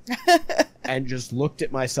day and just looked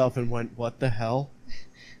at myself and went, what the hell?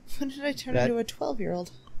 When did I turn into a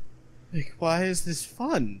 12-year-old? Like, why is this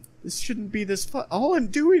fun? This shouldn't be this fun. All I'm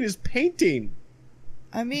doing is painting.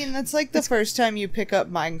 I mean, that's like the first time you pick up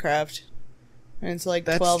Minecraft. And it's like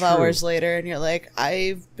That's 12 true. hours later, and you're like,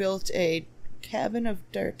 I've built a cabin of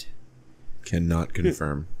dirt. Cannot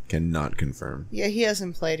confirm. Cannot confirm. Yeah, he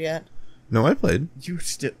hasn't played yet. No, I played. You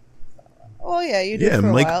still... Oh, yeah, you did Yeah, for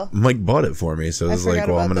a Mike. while. Mike bought it for me, so I was like, forgot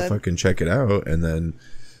 "Well, I'm about gonna that. fucking check it out." And then,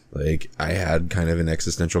 like, I had kind of an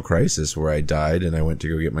existential crisis where I died, and I went to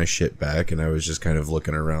go get my shit back, and I was just kind of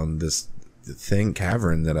looking around this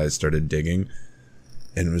cavern that I started digging,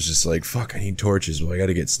 and it was just like, "Fuck, I need torches. Well, I got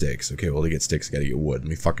to get sticks. Okay, well, to get sticks, I got to get wood. Let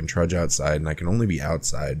me fucking trudge outside, and I can only be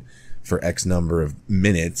outside for X number of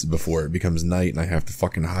minutes before it becomes night, and I have to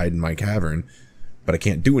fucking hide in my cavern." But I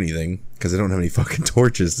can't do anything because I don't have any fucking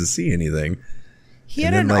torches to see anything. He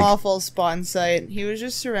And had an then, like- awful spawn site. He was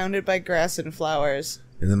just surrounded by grass and flowers.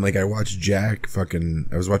 And then, like, I watched I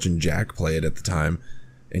was watching Jack play it at the time,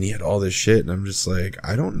 and he had all this shit, and I'm just like,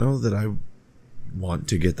 I don't know that I want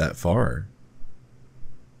to get that far.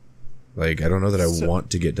 Like, I don't know that I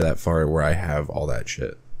want to get to that far where I have all that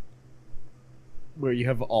shit. Where you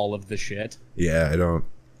have all of the shit. Yeah, I don't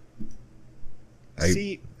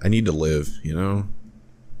I need to live, you know?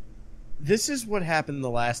 This is what happened the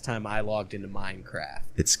last time I logged into Minecraft.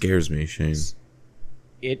 It scares me, Shane.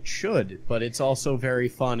 It should, but it's also very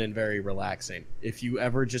fun and very relaxing. If you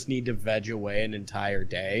ever just need to veg away an entire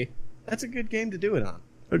day, that's a good game to do it on.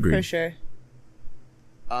 Agreed. For sure.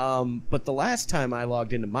 But the last time I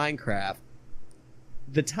logged into Minecraft,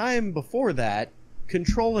 the time before that,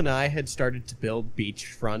 Control and I had started to build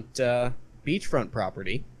beachfront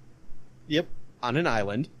property. Yep. On an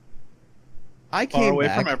island. I Far came away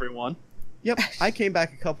back, from everyone. Yep, I came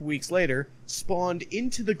back a couple weeks later, spawned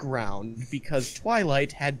into the ground because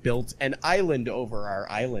Twilight had built an island over our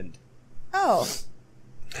island. Oh.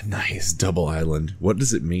 Nice. Double island. What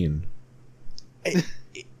does it mean? It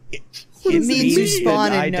means you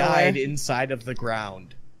spawn I in nowhere. died inside of the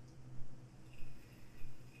ground.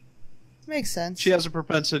 Makes sense. She has a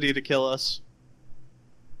propensity to kill us.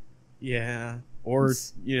 Yeah. Or,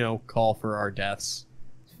 call for our deaths.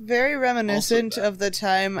 Very reminiscent of the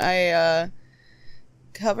time I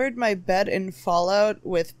covered my bed in Fallout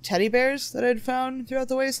with teddy bears that I'd found throughout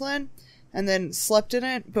the wasteland, and then slept in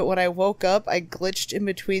it, but when I woke up, I glitched in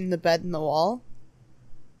between the bed and the wall.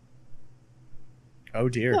 Oh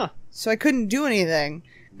dear. Huh. So I couldn't do anything,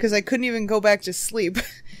 because I couldn't even go back to sleep,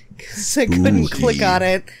 because I couldn't click on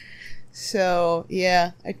it. So,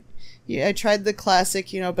 yeah, I tried the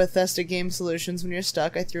classic, Bethesda game solutions when you're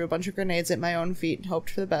stuck. I threw a bunch of grenades at my own feet and hoped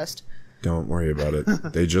for the best. Don't worry about it.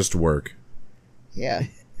 They just work. Yeah.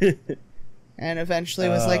 And eventually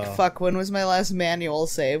was like, fuck, when was my last manual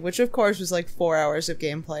save? Which, of course, was like 4 hours of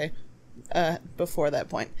gameplay before that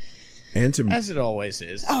point. And to As it always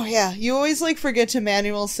is. Oh, yeah. You always, forget to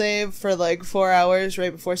manual save for, 4 hours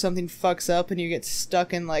right before something fucks up and you get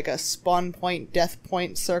stuck in, a spawn point, death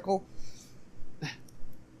point circle.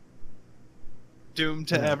 Doomed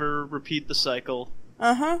to ever repeat the cycle.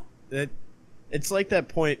 Uh-huh. It's like that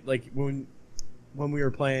point, when we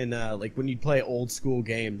were playing, when you'd play old school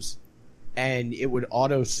games, and it would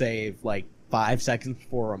auto-save, 5 seconds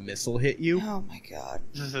before a missile hit you. Oh, my God.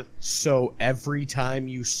 So every time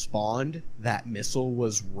you spawned, that missile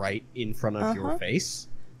was right in front of your face.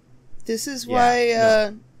 This is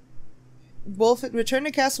Yeah, why, Return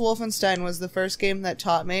to Castle Wolfenstein was the first game that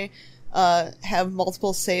taught me, have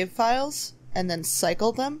multiple save files, and then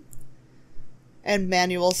cycle them, and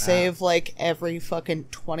manual save, every fucking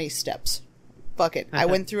 20 steps. Fuck it. I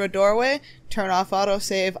went through a doorway, turn off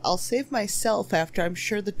autosave, I'll save myself after I'm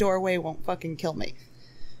sure the doorway won't fucking kill me.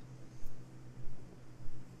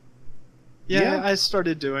 Yeah, I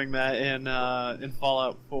started doing that in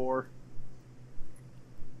Fallout 4.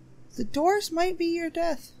 The doors might be your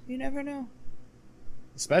death. You never know.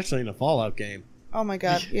 Especially in a Fallout game. Oh my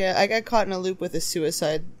god, yeah, I got caught in a loop with a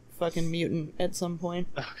suicide fucking mutant at some point.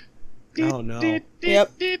 Oh no.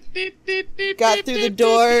 Yep. Got through the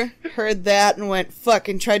door, heard that, and went fuck,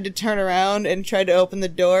 and tried to turn around and tried to open the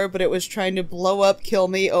door, but it was trying to blow up, kill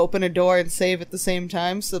me, open a door, and save at the same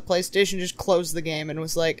time, so the PlayStation just closed the game and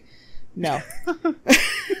was like, no.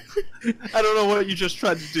 I don't know what you just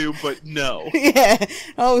tried to do, but no. Yeah.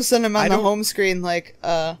 All of a sudden I'm on the home screen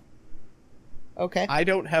okay. I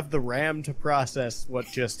don't have the RAM to process what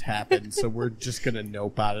just happened, so we're just gonna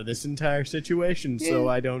nope out of this entire situation so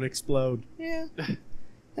I don't explode. Yeah.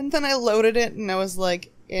 And then I loaded it, and I was,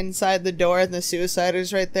 inside the door, and the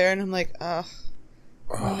suicider's right there, and I'm like, ugh.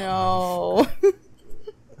 No.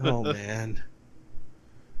 Oh, man.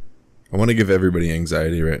 I want to give everybody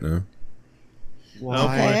anxiety right now. Why?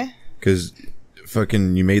 Okay. Because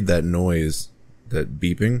fucking you made that noise, that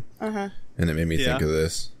beeping, Uh-huh. and it made me think Yeah. of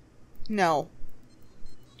this. No.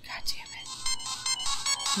 God damn it.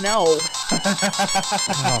 No.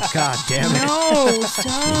 Oh, god damn it. No, stop.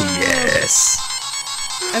 Yes!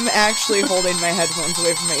 I'm actually holding my headphones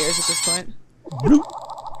away from my ears at this point.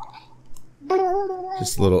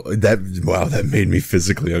 Just a little... that made me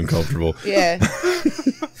physically uncomfortable. Yeah.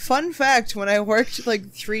 Fun fact, when I worked,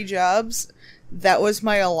 3 jobs, that was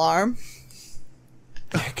my alarm.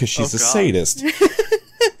 Because she's Oh, a God. sadist.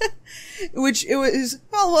 Which, it was,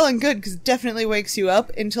 well and good, because it definitely wakes you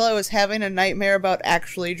up, until I was having a nightmare about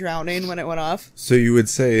actually drowning when it went off. So you would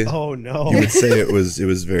say... Oh, no. You would say it was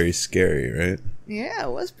very scary, right? Yeah,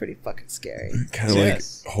 it was pretty fucking scary. Kind of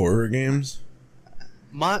Yes. like horror games?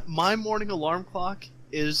 My morning alarm clock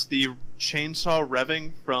is the chainsaw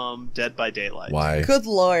revving from Dead by Daylight. Why? Good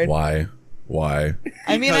lord. Why?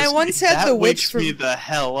 I mean, I Because once had that the witch wakes from... me the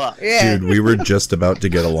hell up. Yeah. Dude, we were just about to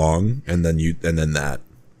get along, and then that.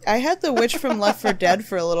 I had the witch from Left 4 Dead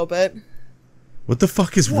for a little bit. What the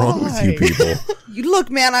fuck is wrong with you Why? people? You look,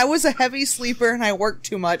 man, I was a heavy sleeper and I worked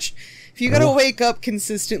too much. If you gotta wake up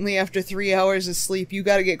consistently after 3 hours of sleep, you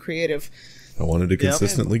gotta get creative. I wanted to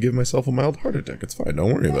consistently give myself a mild heart attack. It's fine.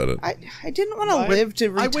 Don't worry about it. I didn't want to live to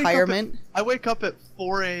retirement. I wake up at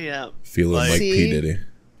 4 a.m. Feeling like P. Diddy.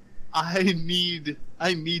 I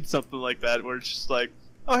need something like that where it's just like,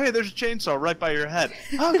 oh, hey, there's a chainsaw right by your head.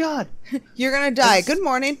 Oh, God. You're going to die. Good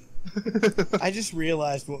morning. I just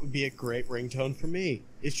realized what would be a great ringtone for me.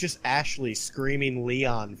 It's just Ashley screaming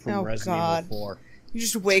Leon from Resident Evil 4. You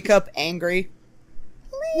just wake up angry.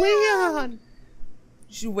 Leon!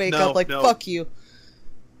 You should wake up like, fuck you.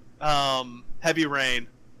 Heavy Rain.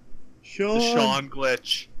 Sean. The Sean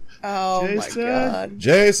glitch. Oh Jason. my god.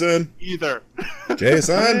 Jason! Either.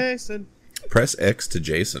 Jason! Press X to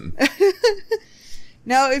Jason.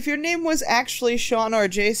 Now, if your name was actually Sean or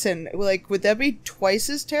Jason, like, would that be twice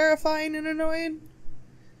as terrifying and annoying?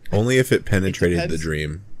 Only if it penetrated the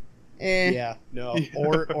dream. Yeah, no.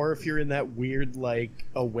 Or if you're in that weird, like,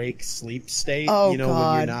 awake sleep state, when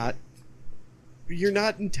you're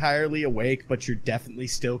not entirely awake, but you're definitely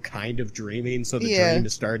still kind of dreaming, so the dream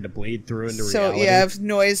is starting to bleed through into reality. So, yeah, if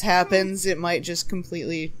noise happens, it might just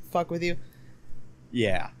completely fuck with you.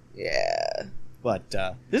 Yeah. Yeah. But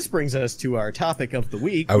this brings us to our topic of the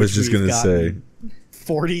week. I was just going to say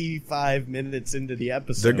 45 minutes into the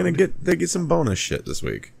episode. They're going to get some bonus shit this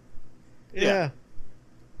week. Yeah.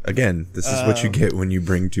 Again, this is what you get when you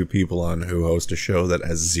bring two people on who host a show that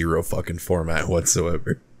has zero fucking format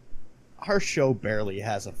whatsoever. Our show barely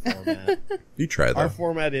has a format. You try, though. Our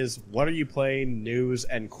format is, what are you playing, news,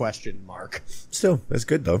 and question mark. Still, that's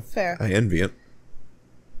good, though. Fair. I envy it.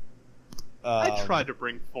 I tried to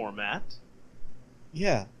bring format.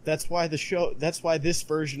 Yeah, that's why this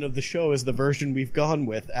version of the show is the version we've gone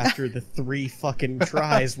with after the 3 fucking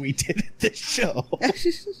tries we did at this show.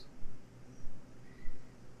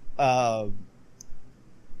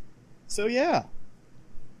 So yeah.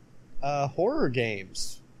 Horror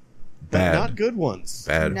games. Bad. But not good ones.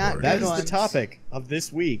 Bad Not horror That good is ones. the topic of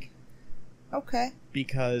this week. Okay.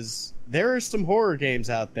 Because there are some horror games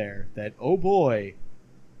out there that, oh boy,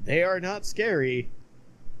 they are not scary,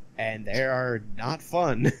 and they are not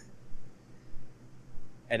fun.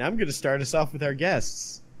 And I'm going to start us off with our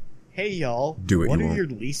guests. Hey, y'all. Do it, What you are won't. your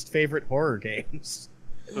least favorite horror games?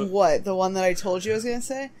 What? The one that I told you I was going to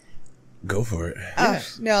say? Go for it. Oh,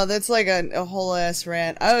 no, that's like a whole ass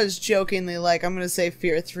rant. I was jokingly like, I'm going to say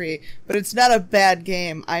Fear 3, but it's not a bad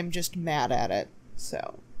game. I'm just mad at it.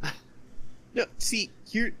 So. No, see,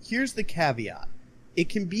 here's the caveat. It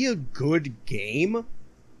can be a good game,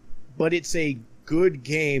 but it's a good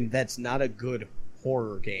game that's not a good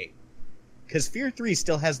horror game. Because Fear 3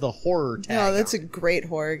 still has the horror tag. No, that's a on it. great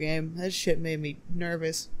horror game. That shit made me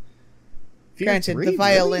nervous. Fear Granted, 3, the really?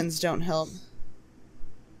 violins don't help.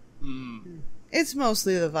 Mm. It's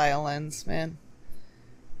mostly the violins, man.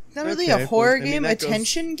 Not really Okay, a horror well, I mean, game, that goes-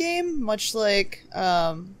 attention game, much like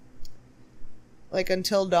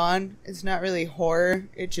Until Dawn. It's not really horror.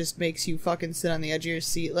 It just makes you fucking sit on the edge of your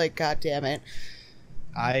seat like, god damn it.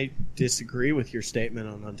 I disagree with your statement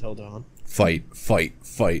on Until Dawn. Fight. I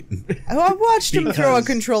watched him throw a Because-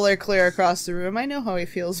 controller clear across the room. I know how he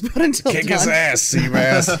feels about Until Kick Dawn. his ass,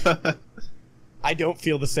 Seabass. I don't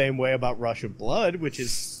feel the same way about Rush of Blood, which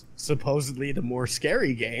is supposedly the more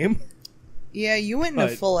scary game. Yeah, you went into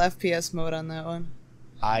But- full FPS mode on that one.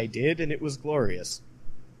 I did, and it was glorious.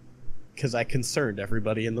 Because I concerned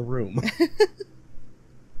everybody in the room.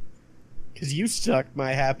 Because you sucked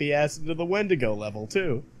my happy ass into the Wendigo level,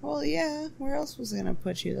 too. Well, yeah, where else was I gonna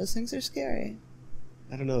put you? Those things are scary.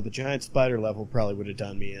 I don't know, the giant spider level probably would have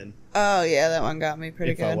done me in. Oh, yeah, that one got me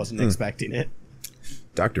pretty if good. I wasn't expecting it.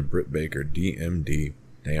 Dr. Britt Baker, DMD.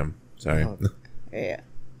 Damn. Sorry. Oh. Yeah.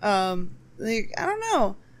 Like, I don't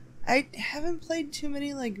know. I haven't played too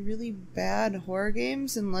many, like, really bad horror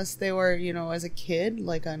games unless they were, as a kid,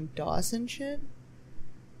 like on DOS and shit.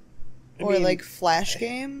 Or, like, Flash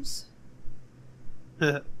games.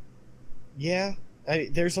 Yeah.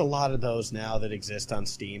 There's a lot of those now that exist on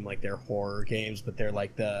Steam. Like, they're horror games, but they're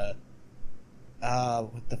like the...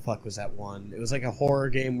 what the fuck was that one? It was like a horror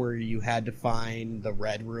game where you had to find the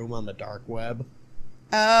red room on the dark web.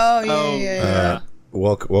 Oh, yeah.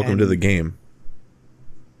 Welcome to the game.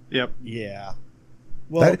 Yep. Yeah.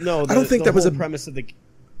 Well, no, I don't think that was whole a premise of the...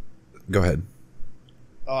 Go ahead.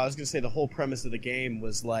 Oh, I was going to say the whole premise of the game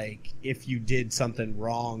was, like, if you did something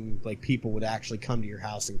wrong, like, people would actually come to your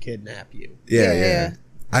house and kidnap you. Yeah.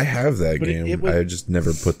 I have that But game. it would- I just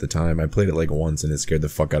never put the time. I played it like once and it scared the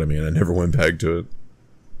fuck out of me and I never went back to it.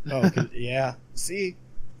 Oh, yeah. See?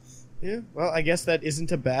 Yeah, well, I guess that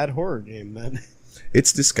isn't a bad horror game, then.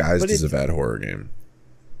 It's disguised But as a bad horror game.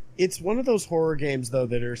 It's one of those horror games, though,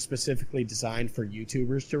 that are specifically designed for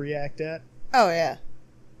YouTubers to react at. Oh, yeah.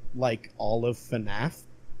 Like all of FNAF.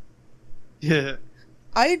 Yeah.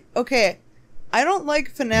 I don't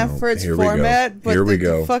like FNAF for its format, but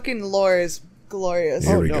the fucking lore is glorious.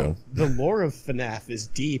 Here we go. The lore of FNAF is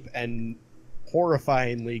deep and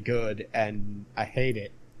horrifyingly good, and I hate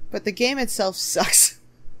it. But the game itself sucks.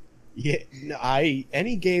 Yeah,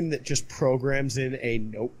 any game that just programs in a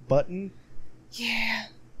note button. Yeah.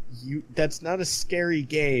 That's not a scary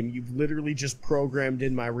game. You've literally just programmed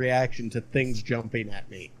in my reaction to things jumping at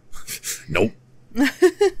me. Nope.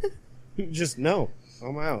 Just no.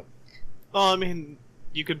 I'm out. Well, I mean,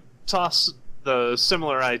 you could toss the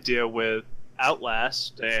similar idea with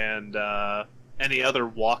Outlast and any other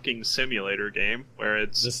walking simulator game where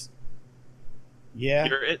it's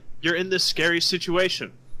you're in this scary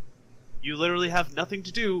situation. You literally have nothing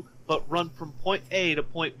to do but run from point A to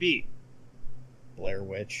point B. Blair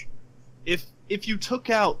Witch. If you took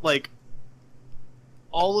out like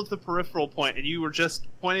all of the peripheral point and you were just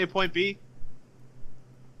point A to point B,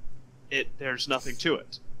 there's nothing to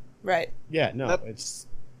it. Right. Yeah, no, it's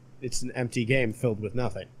an empty game filled with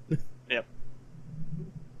nothing. Yep.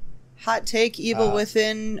 Hot take, Evil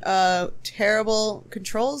Within, terrible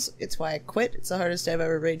controls. It's why I quit. It's the hardest I've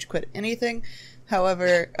ever rage quit anything.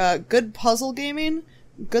 However, good puzzle gaming,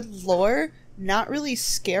 good lore, not really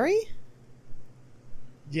scary.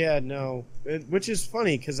 Yeah, no. Which is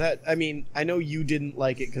funny, because I know you didn't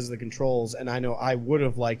like it because of the controls, and I know I would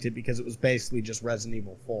have liked it because it was basically just Resident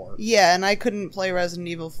Evil 4. Yeah, and I couldn't play Resident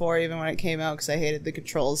Evil 4 even when it came out because I hated the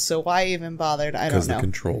controls, so why even bothered? I don't know. Because the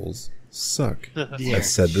controls suck. Yeah. I've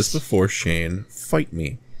said this before, Shane. Fight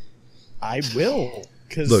me. I will,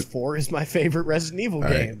 because 4 is my favorite Resident Evil game.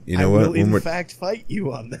 Right, you know what? I will, in fact, fight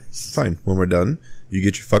you on this. Fine. When we're done, you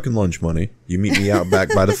get your fucking lunch money. You meet me out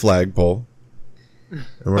back by the flagpole. And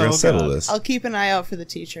we're going to settle this. I'll keep an eye out for the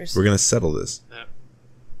teachers. We're going to settle this. Yeah.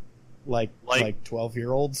 Like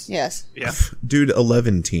 12-year-olds? Yes. Yeah. Dude,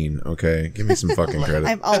 11-teen, okay? Give me some fucking credit.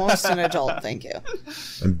 I'm almost an adult, thank you.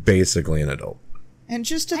 I'm basically an adult. And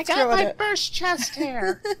just to I got my first chest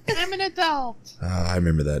hair. I'm an adult. I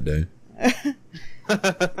remember that day.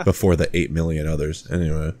 Before the 8 million others.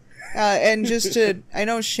 Anyway. And just to... I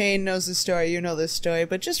know Shane knows the story, you know this story,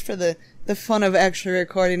 but just for the fun of actually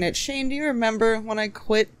recording it, Shane, do you remember when I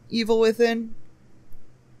quit Evil Within?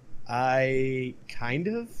 I kind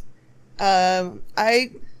of.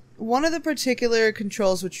 One of the particular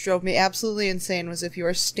controls which drove me absolutely insane was if you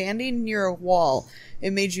were standing near a wall,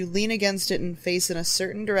 it made you lean against it and face in a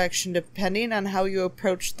certain direction depending on how you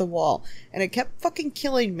approached the wall. And it kept fucking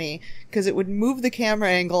killing me, because it would move the camera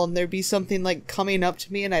angle and there'd be something like coming up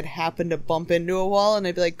to me and I'd happen to bump into a wall and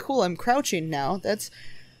I'd be like, cool, I'm crouching now. That's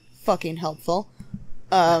fucking helpful.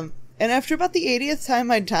 And after about the 80th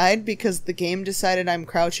time I died because the game decided I'm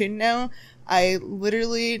crouching now, I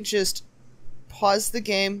literally just paused the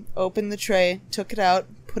game, opened the tray, took it out,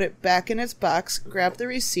 put it back in its box, grabbed the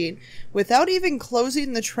receipt, without even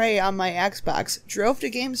closing the tray on my Xbox, drove to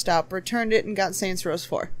GameStop, returned it, and got Saints Row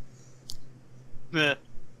 4.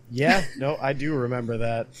 Yeah, no, I do remember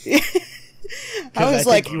that. I was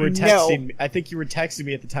like, no. I think you were texting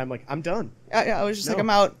me at the time, like, I'm done. I was just like, I'm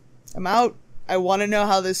out. I want to know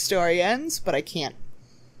how this story ends, but I can't.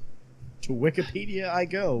 To Wikipedia I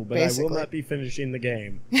go, but basically. I will not be finishing the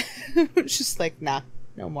game. It's just like, nah,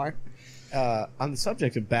 no more. On the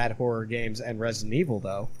subject of bad horror games and Resident Evil,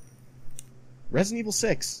 though, Resident Evil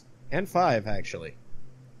 6 and 5, actually.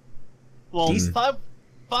 Well,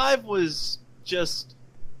 5 was just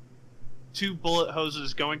 2 bullet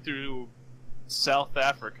hoses going through South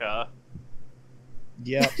Africa.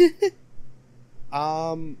 Yep.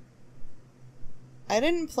 I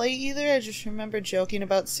didn't play either, I just remember joking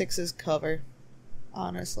about 6's cover.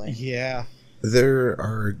 Honestly. Yeah. There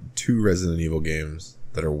are 2 Resident Evil games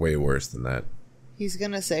that are way worse than that. He's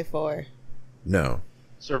gonna say 4. No.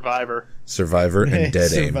 Survivor and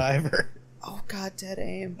Dead Aim. Survivor. Oh god, Dead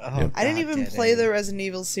Aim. Oh, yep. I didn't even play the Resident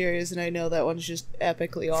Evil series, and I know that one's just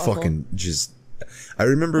epically awful. Fucking just... I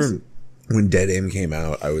remember when Dead Aim came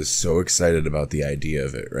out, I was so excited about the idea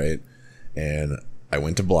of it, right? And I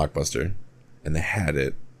went to Blockbuster, and they had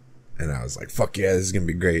it, and I was like, fuck yeah, this is gonna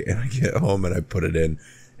be great. And I get home, and I put it in,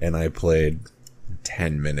 and I played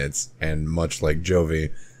 10 minutes, and much like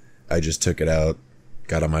Jovi, I just took it out,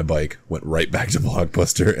 got on my bike, went right back to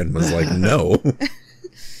Blockbuster, and was like, no.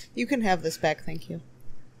 You can have this back, thank you.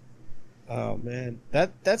 Oh man,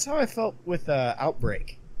 that's how I felt with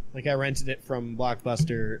Outbreak. Like, I rented it from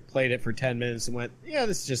Blockbuster, played it for 10 minutes, and went, yeah,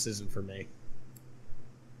 this just isn't for me.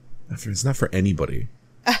 It's not for anybody.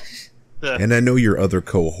 And I know your other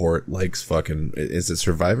cohort likes fucking... Is it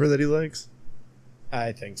Survivor that he likes?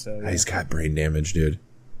 I think so, yeah. He's got brain damage, dude.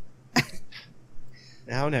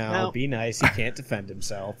 Now, be nice. He can't defend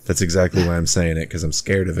himself. That's exactly why I'm saying it, because I'm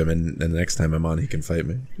scared of him, and the next time I'm on, he can fight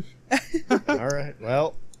me. All right.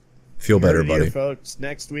 Well, feel better, buddy. Here, folks.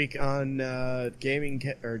 Next week on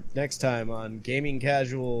next time on Gaming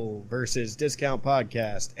Casual versus Discount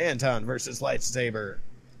Podcast, Anton versus Lightsaber.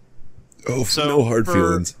 Oh, so no hard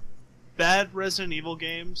feelings. Bad Resident Evil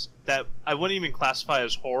games that I wouldn't even classify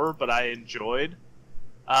as horror, but I enjoyed.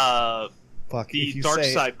 The Dark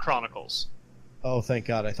Side Chronicles. Oh, thank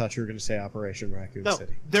God! I thought you were going to say Operation Raccoon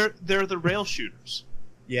City. They're the rail shooters.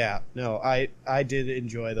 Yeah, no, I did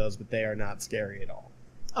enjoy those, but they are not scary at all.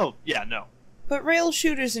 Oh yeah, no. But rail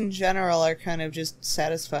shooters in general are kind of just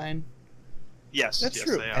satisfying. Yes, that's yes,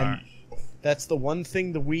 true. They are. And that's the one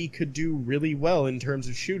thing the Wii could do really well in terms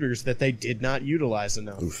of shooters that they did not utilize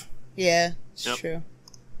enough. Oof. Yeah, it's true.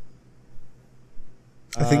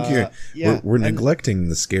 I think we're neglecting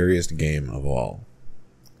the scariest game of all.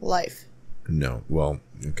 Life. No, well,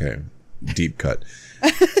 okay, deep cut.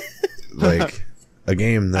 Like a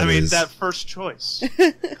game that that first choice,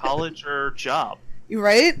 college or job. You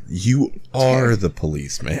right? You are the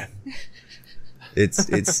police, man.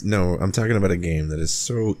 It's no. I'm talking about a game that is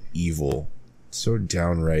so evil, so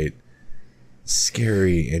downright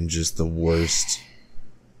scary, and just the worst.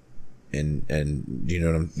 And you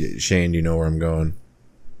know what Shane, you know where I'm going.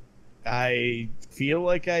 I feel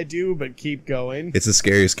like I do, but keep going. It's the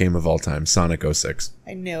scariest game of all time, Sonic 06.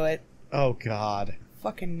 I knew it. Oh God.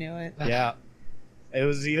 Fucking knew it. Yeah. It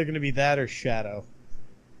was either going to be that or Shadow.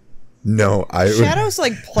 No, Shadow's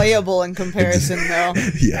like playable in comparison though.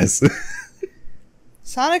 Yes.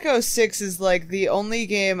 Sonic 06 is like the only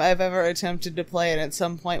game I've ever attempted to play, and at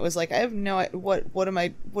some point was like, I have no what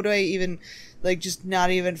do I even, like, just not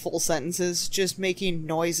even full sentences, just making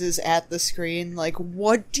noises at the screen. Like,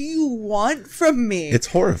 what do you want from me? It's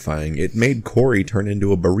horrifying. It made Corey turn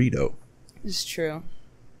into a burrito. It's true.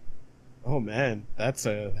 Oh man, that's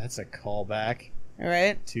a callback. All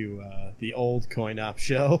right. To the old coin-op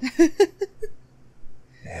show.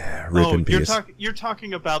 Yeah, rip in peace. You're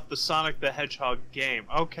talking about the Sonic the Hedgehog game.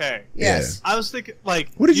 Okay. Yes. Yeah. I was thinking,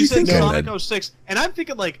 like, what did you said think Sonic 06, and I'm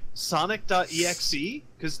thinking, like, Sonic.exe,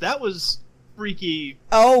 because that was freaky.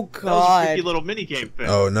 Oh, God. That was a freaky little minigame thing.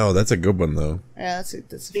 Oh, no, that's a good one, though. Yeah, that's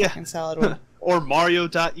a fucking solid one. Or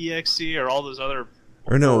Mario.exe, or all those other...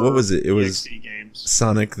 Or no, what was it? It was games.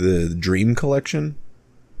 Sonic the Dream Collection?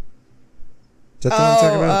 Is that the one I'm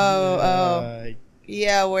talking about?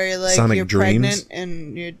 Yeah, where like Sonic you're Dreams?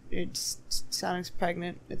 pregnant and Sonic's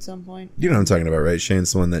pregnant at some point. You know what I'm talking about, right?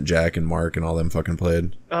 Shane's the one that Jack and Mark and all them fucking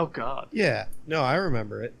played. Oh, God. Yeah. No, I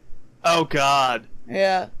remember it. Oh, God.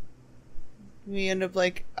 Yeah. We end up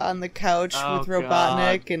like on the couch with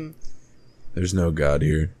Robotnik and... There's no God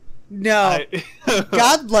here. No.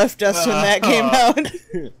 God left us when that came out.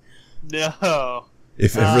 No.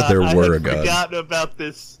 If ever there were a God.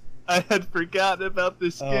 I had forgotten about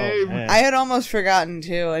this game. Man. I had almost forgotten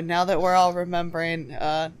too, and now that we're all remembering,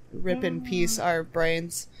 rip in peace our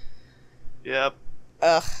brains. Yep.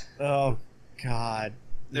 Ugh. Oh, God.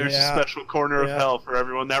 There's a special corner of hell for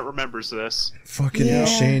everyone that remembers this. Fucking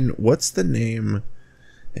Shane, what's the name?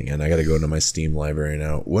 Hang on, I gotta go into my Steam library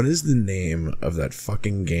now. What is the name of that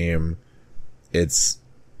fucking game? It's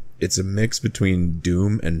a mix between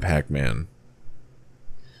Doom and Pac-Man.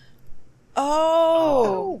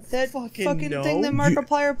 Oh, that fucking thing that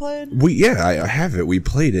Markiplier played? I have it. We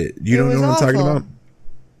played it. You don't know what I'm talking about?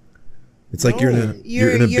 It's like you're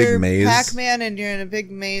in a big maze. Pac-Man and you're in a big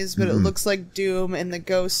maze, but it looks like Doom and the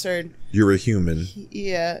ghosts are... You're a human.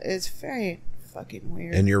 Yeah, it's very fucking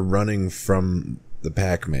weird. And you're running from the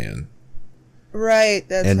Pac-Man. Right,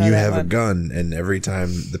 that's and how you that have went. a gun, and every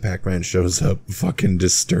time the Pac-Man shows up, fucking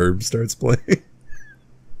Disturbed starts playing.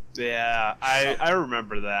 Yeah, I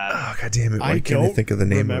remember that. Oh, God damn it. Why can't I think of the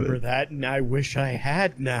name of it? I remember that, and I wish I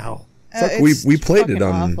had now. Fuck, we played it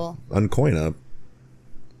on CoinUp.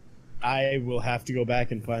 I will have to go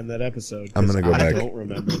back and find that episode. I'm gonna go back. I don't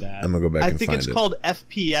remember that. I'm gonna go back and find it. I think it's called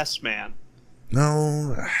FPS Man.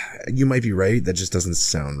 No, you might be right. That just doesn't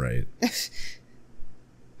sound right.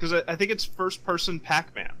 Because I think it's first-person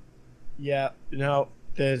Pac-Man. Yeah, no,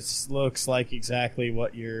 this looks like exactly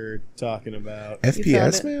what you're talking about.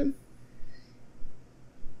 FPS Man?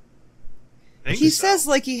 He says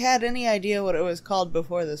like he had any idea what it was called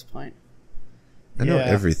before this point. I know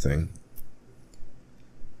everything.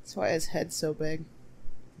 That's why his head's so big.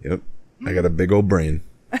 Yep. I got a big old brain.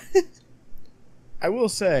 I will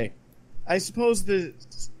say, I suppose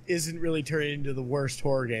this isn't really turning into the worst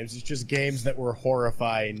horror games. It's just games that were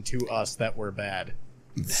horrifying to us that were bad.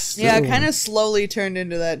 Yeah, it kind of slowly turned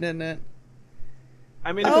into that, didn't it?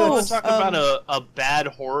 I mean, if we're talking about a bad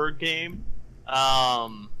horror game,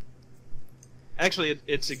 Actually,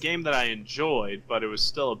 it's a game that I enjoyed, but it was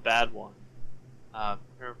still a bad one.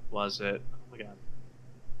 Where was it? Oh my god.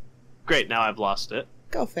 Great, now I've lost it.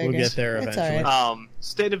 Go figure. We'll get there It's eventually. alright.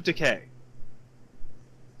 State of Decay.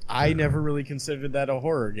 I never really considered that a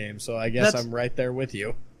horror game, so I guess That's- I'm right there with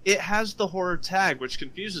you. It has the horror tag, which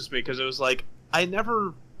confuses me because it was like it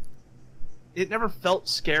never felt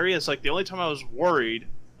scary. It's like the only time I was worried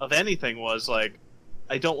of anything was like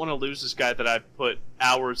I don't want to lose this guy that I've put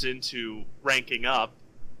hours into ranking up,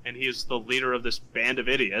 and he's the leader of this band of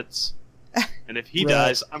idiots. And if he Right.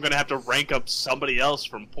 dies, I'm gonna have to rank up somebody else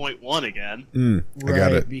from point 1 again. I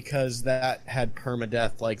got it. Because that had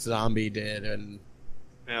permadeath like Zombie did and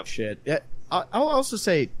Yep. shit. Yeah, I'll also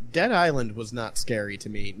say Dead Island was not scary to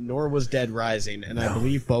me, nor was Dead Rising, and I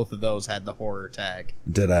believe both of those had the horror tag.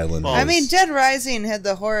 Dead Island. Well, I mean, Dead Rising had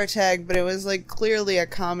the horror tag, but it was like clearly a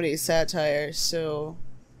comedy satire. So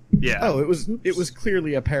Yeah. Oh, it was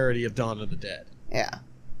clearly a parody of Dawn of the Dead, yeah.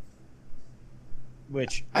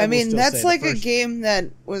 which I will mean, still that's say the like a first- game that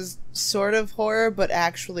was sort of horror, but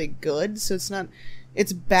actually good. So it's not.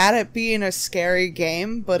 It's bad at being a scary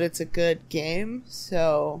game, but it's a good game.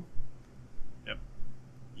 So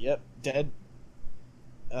Yep, Dead.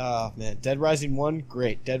 Man, Dead Rising 1,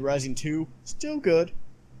 great. Dead Rising 2, still good.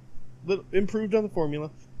 Little improved on the formula,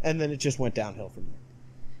 and then it just went downhill from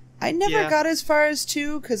there. I never Yeah. got as far as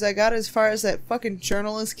 2 because I got as far as that fucking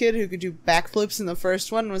journalist kid who could do backflips in the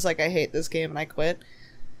first one and was like, I hate this game, and I quit.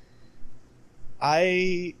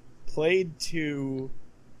 I played 2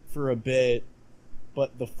 for a bit,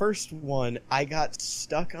 but the first one, I got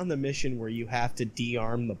stuck on the mission where you have to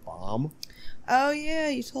de-arm the bomb. Oh yeah,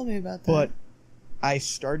 you told me about that. But I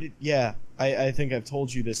started, I think I've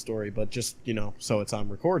told you this story, but just, so it's on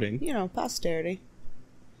recording. you know, posterity.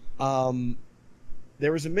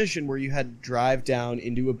 There was a mission where you had to drive down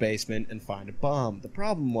into a basement and find a bomb. The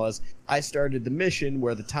problem was, I started the mission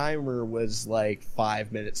where the timer was like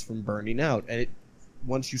 5 minutes from burning out, and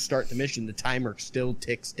once you start the mission, the timer still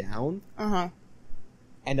ticks down,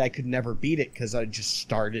 and I could never beat it because I just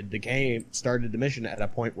started the mission at a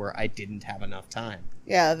point where I didn't have enough time.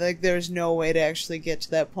 Yeah, like there's no way to actually get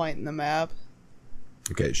to that point in the map.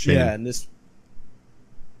 Okay, Shane. Yeah, and this...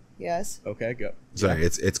 Yes. Okay, go. Sorry,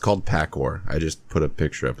 it's called Pack War. I just put a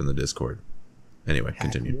picture up in the Discord. Anyway,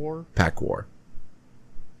 continue. War? Pack War.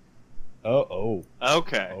 Oh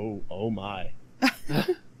Okay. my.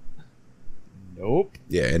 Nope.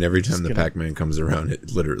 Yeah, and every time Just the gonna- Pac-Man comes around,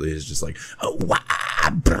 it literally is just like, oh, wah,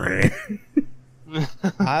 brr.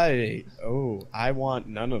 I want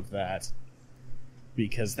none of that.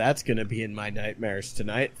 Because that's gonna be in my nightmares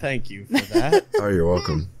tonight. Thank you for that. Oh, you're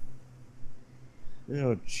welcome.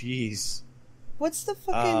 Oh, jeez. What's the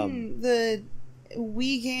fucking the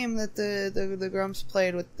Wii game that the Grumps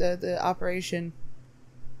played with the Operation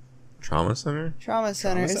Trauma Center? Trauma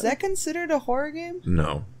Center? Is Center? that considered a horror game?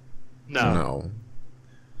 No. No.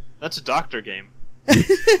 That's a doctor game.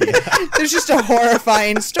 There's just a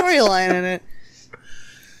horrifying storyline in it.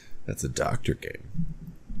 That's a doctor game.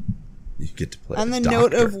 You get to play On a the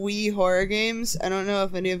note doctor. of Wii horror games, I don't know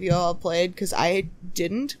if any of y'all played, because I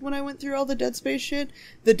didn't when I went through all the Dead Space shit.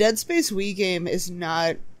 The Dead Space Wii game is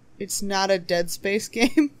not... It's not a Dead Space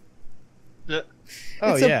game. Oh,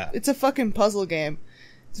 It's a fucking puzzle game.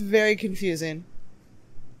 It's very confusing.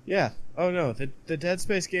 Yeah. Oh, no. The Dead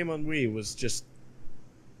Space game on Wii was just...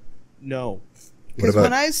 No. What Because about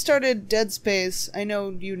when I started Dead Space, I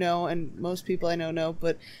know you know, and most people I know,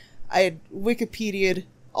 but I had Wikipedia'd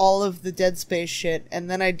all of the Dead Space shit, and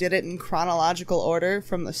then I did it in chronological order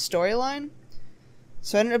from the storyline.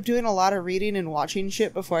 So I ended up doing a lot of reading and watching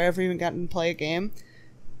shit before I ever even got to play a game.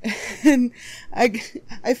 And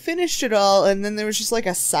I finished it all, and then there was just like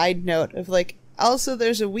a side note of like, also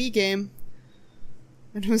there's a Wii game.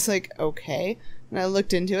 And I was like, okay. And I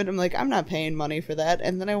looked into it, I'm like, I'm not paying money for that.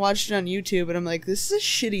 And then I watched it on YouTube, and I'm like, this is a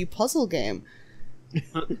shitty puzzle game.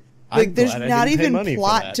 Like, there's glad I not didn't pay even money for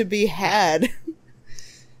plot that. to be had.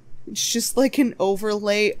 It's just like an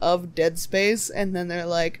overlay of Dead Space, and then they're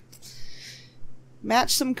like,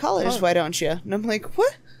 match some colors, why don't you? And I'm like,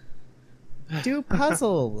 what? Do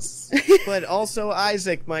puzzles. But also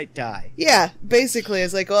Isaac might die. Yeah, basically,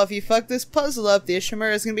 it's like, well, if you fuck this puzzle up, the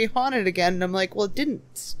Ishimura is going to be haunted again. And I'm like, well, it didn't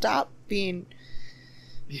stop being...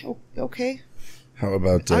 Oh, okay. how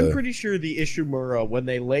about I'm pretty sure the Ishimura, when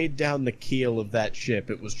they laid down the keel of that ship,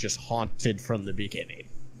 it was just haunted from the beginning.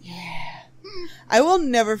 I will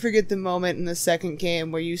never forget the moment in the second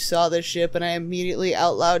game where you saw the ship, and I immediately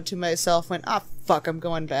out loud to myself went, ah, fuck, I'm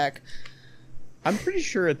going back. I'm pretty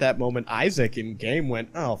sure at that moment Isaac in game went,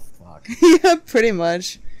 oh fuck. Yeah, pretty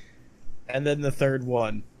much. And then the third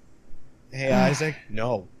one. hey, Isaac,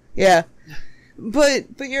 no. Yeah. But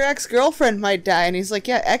your ex-girlfriend might die, and he's like,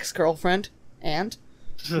 yeah, ex-girlfriend. And?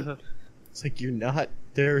 It's like, you're not...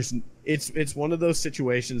 It's one of those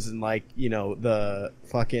situations in, like, you know, the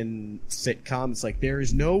fucking sitcom. It's like, there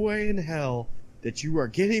is no way in hell that you are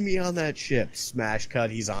getting me on that ship. Smash cut,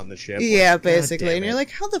 he's on the ship. Yeah, like, basically. And you're like,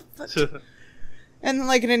 how the fuck... And,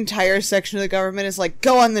 like, an entire section of the government is like,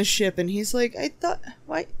 go on the ship. And he's like, I thought...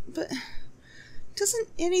 Why? But... Doesn't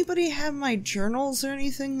anybody have my journals or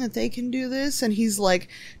anything that they can do this? And he's, like,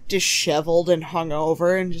 disheveled and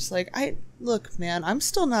hungover and just like, look, man, I'm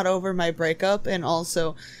still not over my breakup and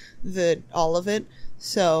also all of it.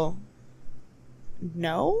 So,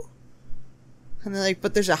 no? And they're like,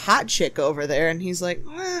 but there's a hot chick over there. And he's like,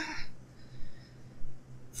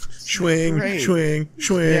 Swing, Great. swing.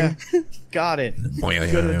 Yeah, got it.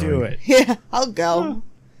 Gonna do it. yeah, I'll go.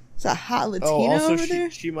 It's a hot Latina also, over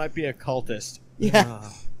there. she might be a cultist. Yeah.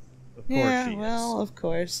 Of course Yeah, she well, is. of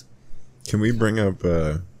course. Can we bring up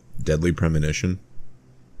Deadly Premonition?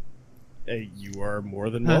 Hey, you are more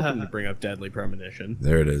than welcome to bring up Deadly Premonition.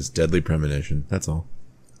 There it is, Deadly Premonition. That's all.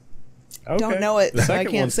 Okay. Don't know it, The so I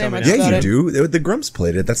second can't one's say coming much out. Yeah, about you it. do. The Grumps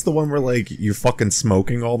played it. That's the one where like you're fucking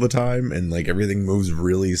smoking all the time and like everything moves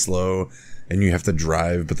really slow and you have to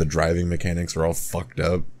drive, but the driving mechanics are all fucked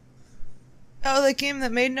up. Oh, that game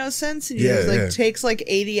that made no sense, and Yeah. takes like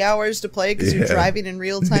 80 hours to play because you're Yeah. driving in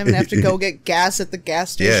real time and have to go get gas at the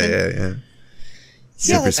gas station. Yeah. Yeah,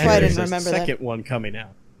 Super that's why I scary. didn't There's remember a that. second one coming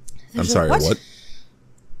out. I'm sorry, What? what?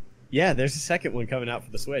 Yeah, there's a second one coming out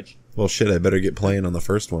for the Switch. Well, shit, I better get playing on the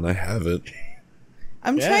first one. I have it.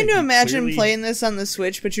 I'm Yeah, trying to you imagine clearly- playing this on the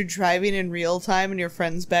Switch, but you're driving in real time in your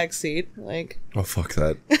friend's back seat. Like, Oh, fuck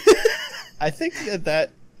that. I think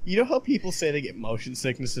that you know how people say they get motion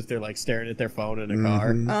sickness if they're like staring at their phone in a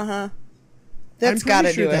car. Mhm. uh-huh. I'm That's pretty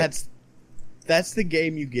gotta sure do it. that's the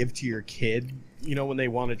game you give to your kid. You know, when they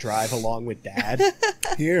want to drive along with dad.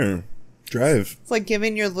 Here, drive. It's like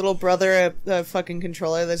giving your little brother a fucking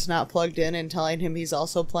controller that's not plugged in and telling him he's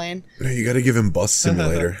also playing. No, you gotta give him Bus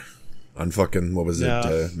Simulator on fucking, what was No.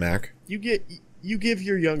 it, Mac? You give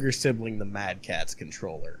your younger sibling the Mad Catz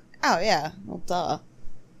controller. Oh, yeah. Well, duh.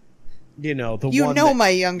 You know, the You one know that, my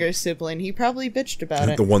younger sibling. He probably bitched about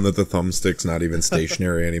it. The one that the thumbstick's not even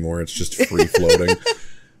stationary anymore. It's just free floating.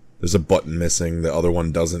 There's a button missing. The other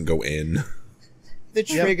one doesn't go in. The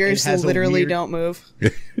triggers it has a literally weird- don't move.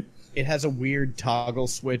 it has a weird toggle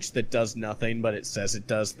switch that does nothing, but it says it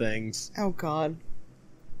does things. Oh, God.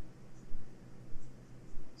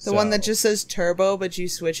 The one that just says turbo, but you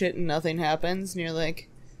switch it and nothing happens, and you're like,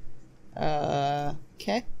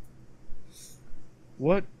 okay.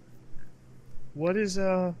 What is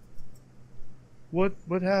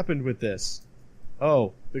what happened with this?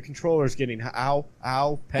 Oh, the controller's getting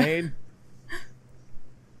ow pain.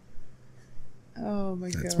 Oh my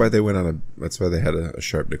god. That's why they went on a. That's why they had a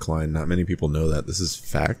sharp decline. Not many people know that. This is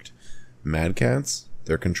fact. Mad Catz,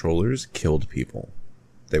 their controllers killed people.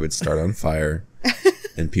 They would start on fire,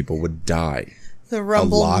 and people would die. The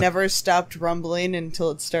rumble lot- never stopped rumbling until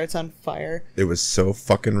it starts on fire. It was so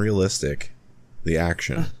fucking realistic, the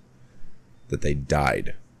action, that they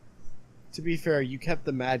died. To be fair, you kept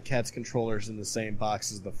the Mad Catz controllers in the same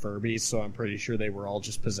box as the Furbies, so I'm pretty sure they were all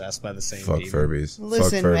just possessed by the same Fuck demon. Furbies.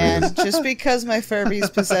 Listen, Fuck Furbies. man, just because my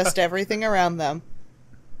Furbies possessed everything around them.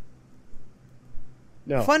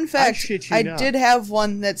 No, Fun I fact, shit you I not. did have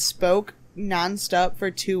one that spoke nonstop for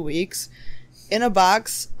 2 weeks in a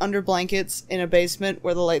box, under blankets, in a basement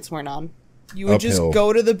where the lights weren't on. You would just Uphill.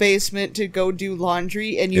 go to the basement to go do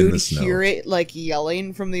laundry, and In you the would snow. hear it, like,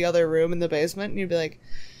 yelling from the other room in the basement, and you'd be like,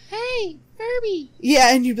 Hey, Furby.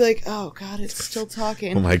 yeah, and you'd be like, oh god, it's still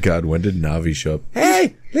talking. Oh my god, when did Navi show up?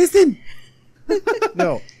 Hey, listen!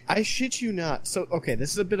 No, I shit you not. So, okay,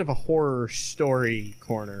 this is a bit of a horror story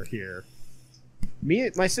corner here.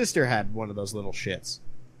 My sister had one of those little shits.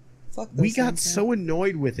 Fuck those We got things, man. so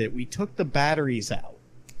annoyed with it, we took the batteries out.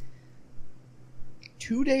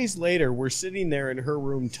 2 days later, we're sitting there in her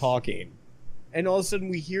room talking, and all of a sudden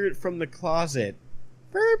we hear it from the closet.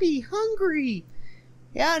 Furby, hungry!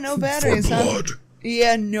 Yeah, no batteries, For huh? blood.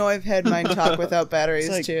 Yeah, no, I've had mine talk without batteries,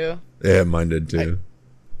 It's like- too. Yeah, mine did too.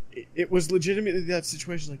 It was legitimately that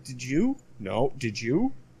situation, like, did you? No. Did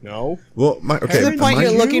you? No. Well, To okay. the point mine-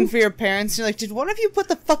 you're looking for your parents, you're like, did one of you put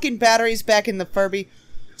the fucking batteries back in the Furby?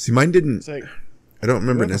 See, mine didn't. It's like, I don't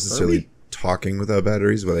remember You have a necessarily Furby? talking without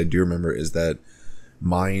batteries. What I do remember is that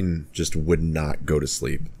mine just would not go to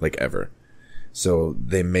sleep, like ever. So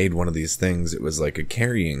they made one of these things. It was like a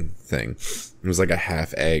carrying thing. It was like a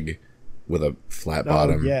half egg with a flat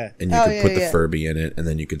bottom. yeah. And you Oh, could yeah, put the yeah. Furby in it, and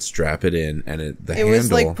then you could strap it in, and the It handle. was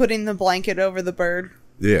like putting the blanket over the bird.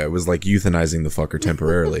 Yeah, it was like euthanizing the fucker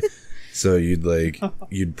temporarily. So you'd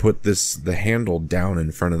put the handle down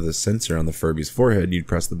in front of the sensor on the Furby's forehead, you'd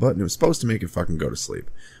press the button, it was supposed to make it fucking go to sleep.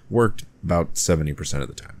 Worked about 70% of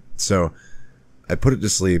the time. So I put it to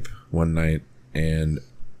sleep one night, and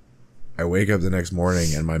I wake up the next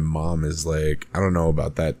morning, and my mom is like, I don't know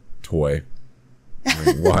about that toy. I'm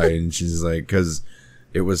like, why? And she's like, because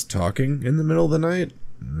it was talking in the middle of the night.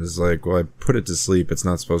 It was like, well, I put it to sleep. It's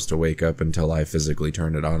not supposed to wake up until I physically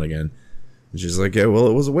turn it on again. And she's like, yeah, well,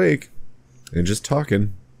 it was awake and just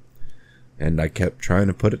talking. And I kept trying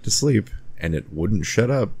to put it to sleep, and it wouldn't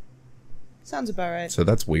shut up. Sounds about right. So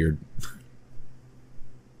that's weird.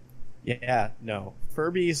 Yeah, no.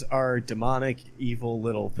 Furbies are demonic, evil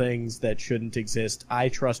little things that shouldn't exist. I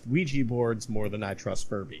trust Ouija boards more than I trust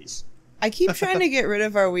Furbies. I keep trying to get rid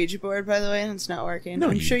of our Ouija board, by the way, and it's not working. No,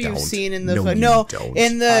 I'm sure you you've don't. seen in the No, you don't.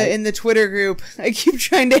 in the Twitter group. I keep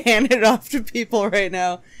trying to hand it off to people right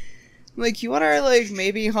now. I'm like, you want our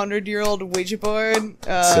maybe 100-year-old Ouija board?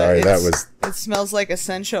 Sorry, it smells like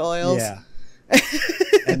essential oils. Yeah.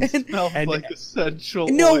 Smells like essential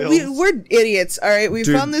No, oils. we're idiots, alright? We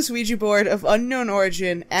Dude. found this Ouija board of unknown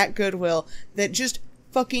origin at Goodwill that just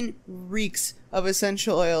fucking reeks of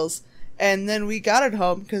essential oils. And then we got it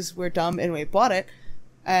home, because we're dumb, and we bought it.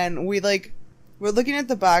 And we're looking at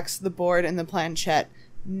the box, the board, and the planchette.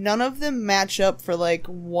 None of them match up for,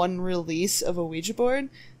 one release of a Ouija board.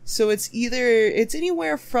 So it's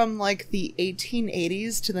anywhere from, the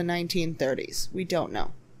 1880s to the 1930s. We don't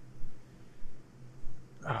know.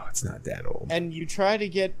 Oh, it's not that old. And you try to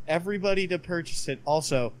get everybody to purchase it.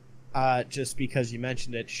 Also, just because you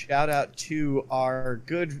mentioned it, shout out to our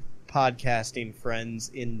good podcasting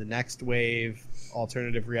friends in the Next Wave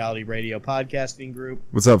Alternative Reality Radio podcasting group.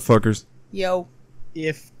 What's up, fuckers? Yo.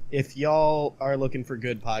 If y'all are looking for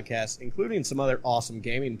good podcasts, including some other awesome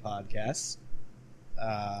gaming podcasts,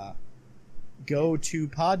 go to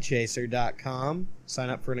podchaser.com, sign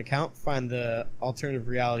up for an account, find the Alternative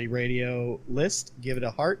Reality Radio list, give it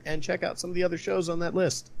a heart, and check out some of the other shows on that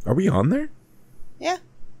list. Are we on there? Yeah.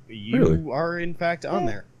 You Really? are, in fact, on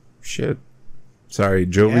there. Shit. Sorry,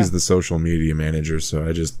 Jovi's Yeah. the social media manager, so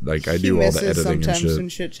I just, I He do all the misses editing and sometimes shit. when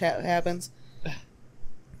shit happens.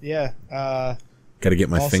 Yeah. Gotta get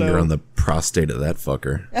my Also- finger on the prostate of that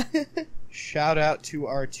fucker. Shout out to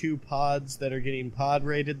our 2 pods that are getting pod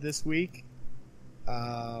rated this week.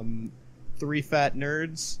 3 Fat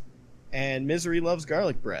Nerds and Misery Loves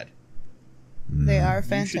Garlic Bread. They are You should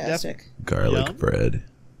fantastic. Garlic Yum. bread.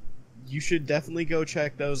 You should definitely go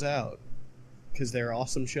check those out, because they're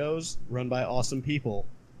awesome shows run by awesome people.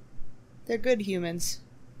 They're good humans.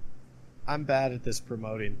 I'm bad at this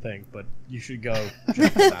promoting thing, but you should go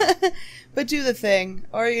check them out. But do the thing.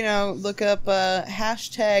 Or, look up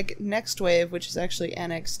hashtag NextWave, which is actually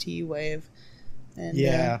NXT Wave. And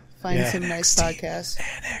find some nice podcasts.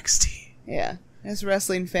 NXT. Yeah. As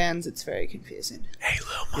wrestling fans, it's very confusing. Hey,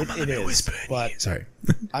 little mama, It is, but sorry.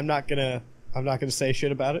 I'm not gonna say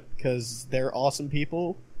shit about it, because they're awesome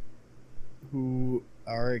people who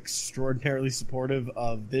are extraordinarily supportive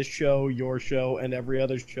of this show, your show, and every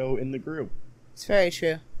other show in the group. It's very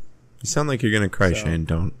true. You sound like you're gonna cry, So- Shane.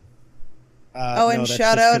 Don't. And No, that's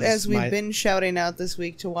shout just out, 'cause as we've been shouting out this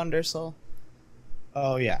week, to Wondersoul.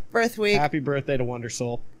 Oh yeah, Birth week. happy birthday to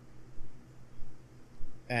Wondersoul,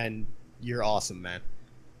 and you're awesome, man.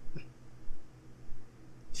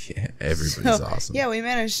 Yeah, everybody's So, awesome. Yeah, we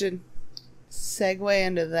managed to segue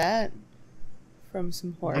into that from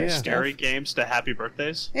some horror Yeah. stuff. Scary games to happy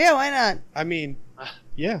birthdays. Yeah, why not? I mean,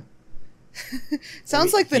 yeah.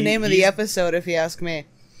 Sounds like the name of the episode, if you ask me.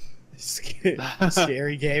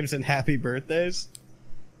 Scary games and happy birthdays.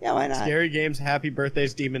 Yeah, why not? Scary games, happy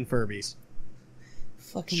birthdays, demon Furbies.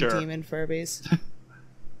 Fucking Sure. demon Furbies.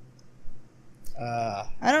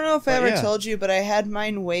 I don't know if I But ever yeah. told you, but I had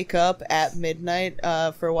mine wake up at midnight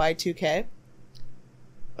for Y2K.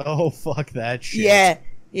 Oh, fuck that shit.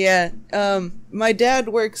 Yeah. My dad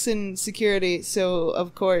works in security, so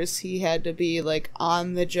of course he had to be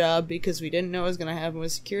on the job because we didn't know what was going to happen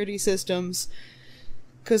with security systems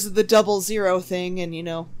because of the 00 thing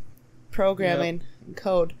and, programming and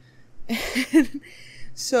code.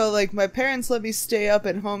 So, my parents let me stay up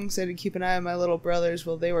at home because I had to keep an eye on my little brothers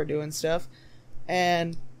while they were doing stuff.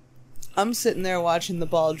 And I'm sitting there watching the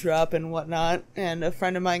ball drop and whatnot, and a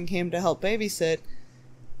friend of mine came to help babysit.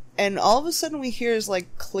 And all of a sudden we hear is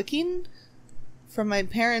clicking from my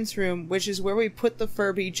parents' room, which is where we put the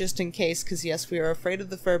Furby just in case, because yes, we were afraid of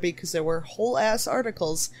the Furby because there were whole ass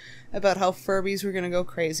articles about how Furbies were going to go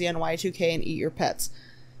crazy on Y2K and eat your pets.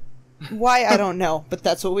 Why, I don't know, but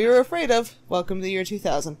that's what we were afraid of. Welcome to the year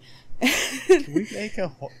 2000.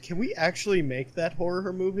 Can we actually make that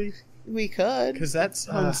horror movie? We could. Because that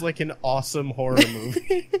sounds like an awesome horror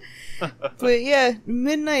movie. But yeah,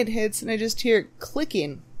 midnight hits and I just hear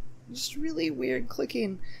clicking. Just really weird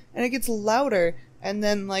clicking. And it gets louder. And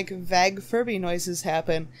then, like, vague Furby noises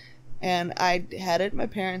happen. And I had it in my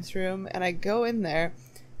parents' room. And I go in there.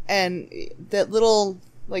 And that little,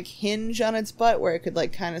 like, hinge on its butt where it could,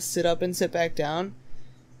 like, kind of sit up and sit back down.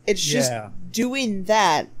 It's just doing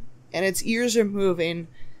that. And its ears are moving.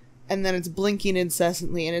 And then it's blinking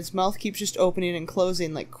incessantly, and its mouth keeps just opening and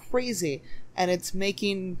closing like crazy, and it's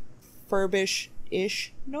making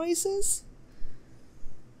Furbish-ish noises.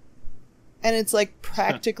 And it's like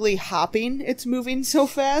practically hopping. It's moving so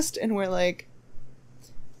fast, and we're like...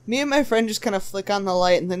 Me and my friend just kind of flick on the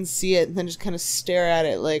light and then see it, and then just kind of stare at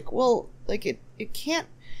it like, well, like it can't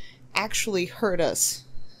actually hurt us.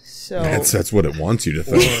 So That's what it wants you to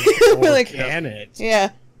think. Or like, can it?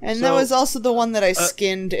 Yeah. And that was also the one that I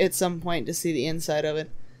skinned at some point to see the inside of it.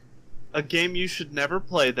 A game you should never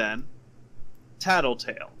play then.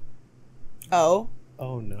 Tattletale. Oh?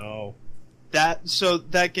 Oh no.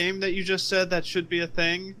 That game that you just said that should be a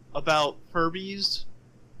thing about Furbies,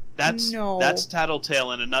 that's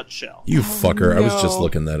Tattletale in a nutshell. You fucker, I was just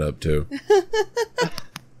looking that up too.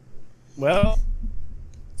 Well,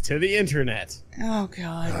 to the internet. Oh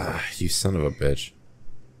god. You son of a bitch.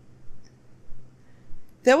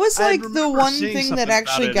 That was like the one thing that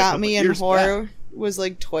actually got me in horror was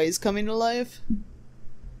like toys coming to life.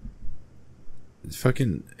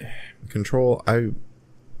 Fucking Control, I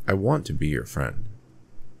want to be your friend.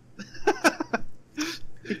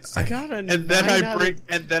 And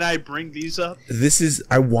then I bring these up. This is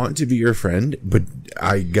I want to be your friend, but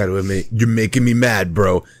I got to admit you're making me mad,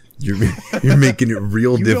 bro. You're making it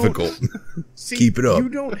real difficult. Keep it up. You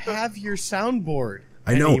don't have your soundboard.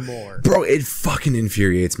 I know, anymore. Bro. It fucking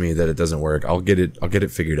infuriates me that it doesn't work. I'll get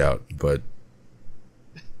it figured out. But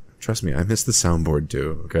trust me, I miss the soundboard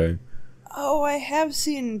too. Okay. Oh, I have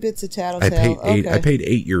seen bits of Tattletale. I paid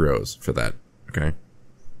 €8 for that. Okay.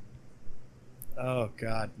 Oh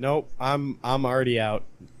God, nope. I'm already out.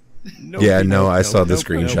 I saw the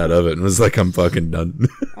screenshot of it and was like, I'm fucking done.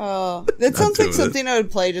 Oh, that sounds like something I would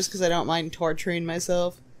play just because I don't mind torturing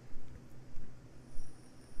myself.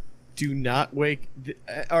 Do not wake.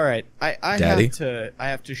 All right, I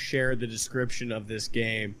have to share the description of this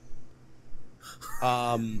game.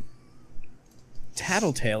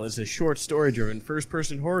 Tattletale is a short story-driven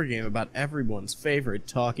first-person horror game about everyone's favorite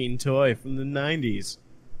talking toy from the 90s.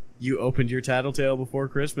 You opened your Tattletale before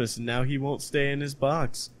Christmas, and now he won't stay in his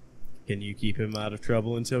box. Can you keep him out of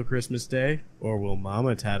trouble until Christmas Day? Or will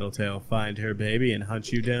Mama Tattletale find her baby and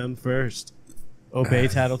hunt you down first? Obey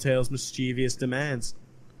Tattletale's mischievous demands.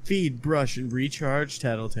 Feed, brush, and recharge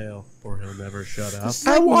Tattletale, or he'll never shut up.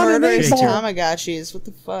 I want murdering Tamagotchis. What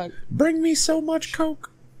the fuck? Bring me so much Coke.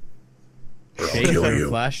 Shake your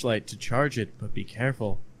flashlight to charge it, but be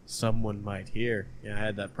careful. Someone might hear. Yeah, I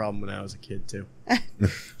had that problem when I was a kid, too.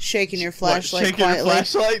 Shaking your flashlight quietly. Your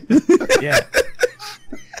flashlight? Yeah.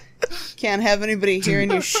 Can't have anybody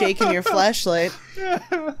hearing you shaking your flashlight.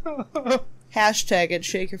 Hashtag it,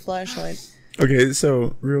 shake your flashlight. Okay,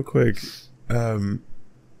 so, real quick.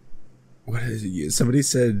 What is it? Somebody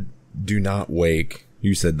said, do not wake.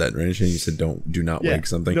 You said that, right? You said do not wake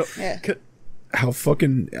something. No, How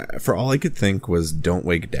fucking, for all I could think was don't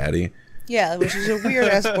wake daddy. Yeah, which is a weird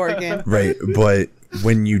ass board game. Right, but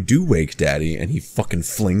when you do wake daddy and he fucking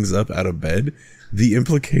flings up out of bed, the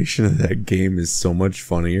implication of that game is so much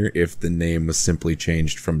funnier if the name was simply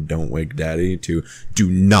changed from don't wake daddy to do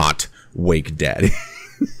not wake daddy.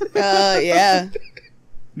 Yeah.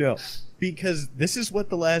 No, because this is what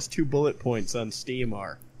the last 2 bullet points on Steam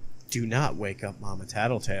are. Do not wake up Mama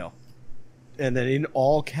Tattletale. And then in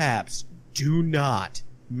all caps, do not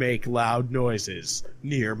make loud noises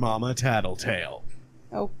near Mama Tattletale.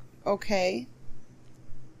 Oh, okay.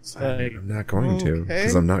 I'm not going to,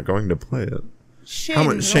 because I'm not going to play it. Shane, How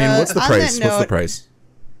much, Shane, what's the price? What's the price?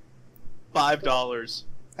 $5.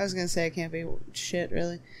 I was going to say it can't be shit,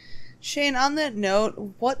 really. Shane, on that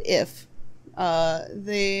note, what if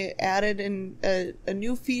they added a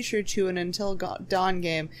new feature to an Until Dawn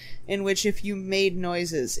game in which if you made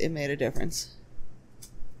noises, it made a difference?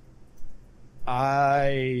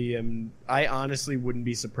 I honestly wouldn't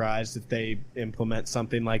be surprised if they implement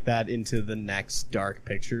something like that into the next Dark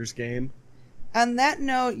Pictures game. On that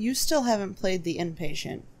note, you still haven't played The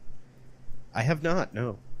Inpatient. I have not,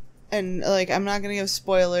 no. And, I'm not gonna give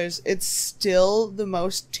spoilers. It's still the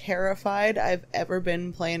most terrified I've ever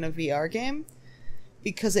been playing a VR game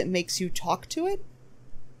because it makes you talk to it.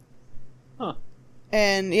 Huh.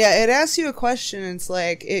 And yeah, it asks you a question. It's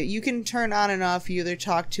like, you can turn on and off, you either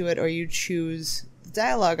talk to it or you choose the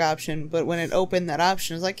dialogue option. But when it opened that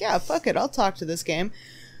option, it's like, yeah, fuck it, I'll talk to this game.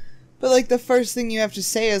 But like the first thing you have to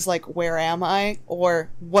say is like, where am I? Or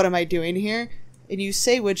what am I doing here? And you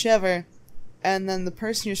say whichever. And then the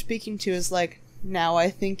person you're speaking to is like, now I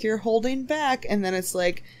think you're holding back. And then it's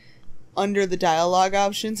like, under the dialogue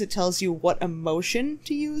options, it tells you what emotion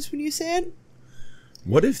to use when you say it.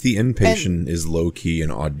 What if the inpatient is low-key an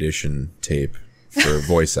audition tape for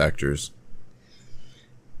voice actors?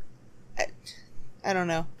 I don't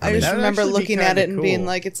know. I I mean, just remember actually be looking at kinda it and being cool.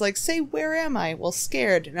 like, it's like, say, where am I? Well,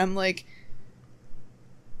 scared. And I'm like,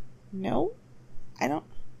 no, I don't.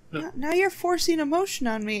 Now you're forcing emotion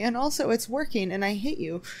on me, and also it's working, and I hate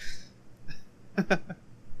you.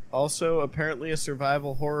 Also, apparently a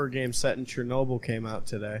survival horror game set in Chernobyl came out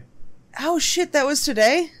today. Oh shit, that was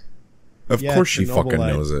today? Of Yeah, course she Chernobyl fucking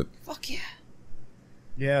lied. knows it. Fuck yeah.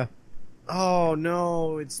 Yeah. Oh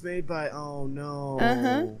no, it's made by Oh no.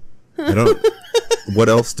 Uh-huh. I don't... What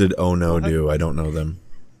else did Oh No do? I don't know them.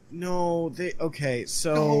 No, okay,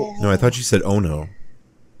 so No, I thought you said Oh No.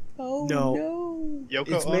 Oh No. no. Yoko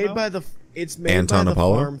it's Ono? made by the Anton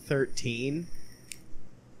Apollo? Farm 13.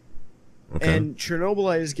 Okay. And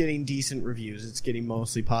Chernobylite is getting decent reviews. It's getting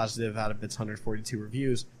mostly positive out of its 142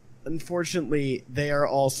 reviews. Unfortunately, they are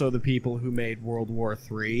also the people who made World War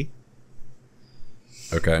III,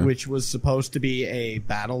 Okay. which was supposed to be a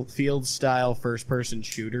Battlefield-style first-person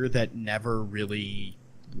shooter that never really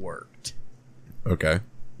worked. Okay.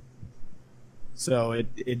 So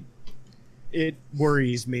it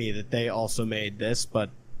worries me that they also made this, but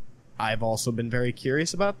I've also been very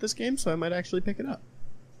curious about this game, so I might actually pick it up.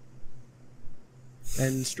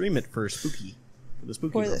 And stream it for spooky. For the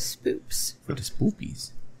spooky. For the room. spoops. For the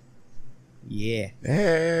spoopies. Yeah.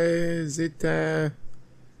 Is it on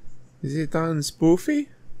Spoofy?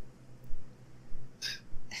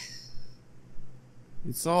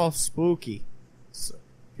 It's all spooky. So,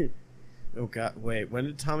 oh god, wait, when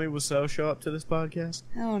did Tommy Wiseau show up to this podcast?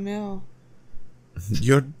 Oh no.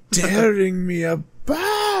 You're tearing me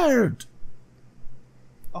apart!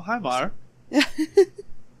 Oh, hi, Mar.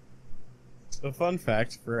 A fun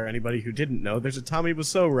fact for anybody who didn't know, there's a Tommy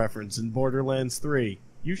Wiseau reference in Borderlands 3.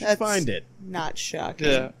 You should That's find it. not shocking,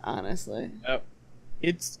 Yeah. honestly.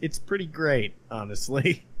 It's pretty great,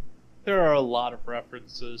 honestly. There are a lot of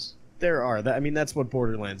references. There are. I mean, that's what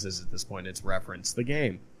Borderlands is at this point. It's reference the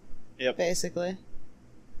game. Basically.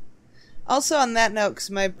 Also, on that note, because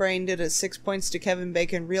my brain did a 6 points to Kevin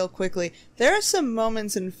Bacon real quickly, there are some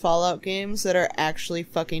moments in Fallout games that are actually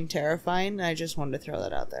fucking terrifying, and I just wanted to throw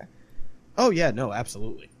that out there. Oh yeah, no,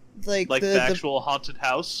 absolutely. Like The actual haunted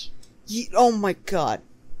house. Oh my god.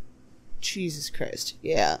 Jesus Christ.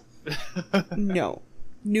 Yeah. No.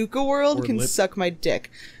 Nuka World Or can suck my dick.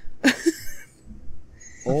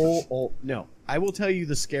 Oh, no. I will tell you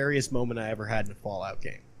the scariest moment I ever had in a Fallout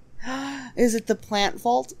game. Is it the plant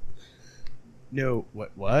vault? No,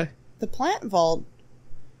 what? The plant vault.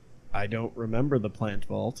 I don't remember the Plant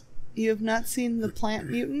Vault. You have not seen the plant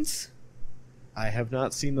mutants? I have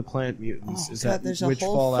not seen the Plant Mutants. Oh, Is God, that there's a which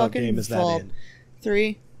whole Fallout fucking game is vault. that in?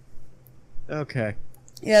 3. Okay.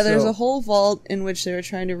 Yeah, there's So- a whole vault in which they were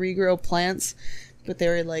trying to regrow plants, but they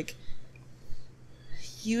were like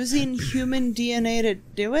using human DNA to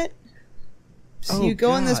do it. So Oh, you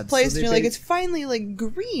go in this God, place so and they you're like, ba- it's finally like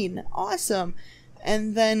green, awesome,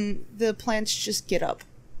 and then the plants just get up.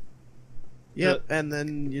 Yep, and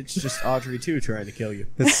then it's just Audrey 2 trying to kill you.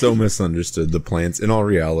 That's so misunderstood. The plants, in all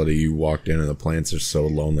reality, you walked in and the plants are so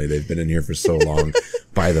lonely. They've been in here for so long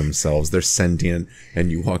by themselves. They're sentient,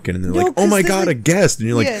 and you walk in and they're No, like, oh 'cause my they're god, like- a guest! And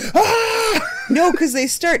you're like, Yeah. ah! No, because they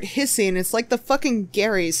start hissing. It's like the fucking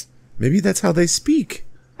Garys. Maybe that's how they speak.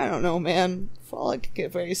 I don't know, man. Fallout can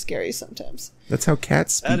get very scary sometimes. That's how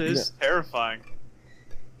cats speak. That is terrifying.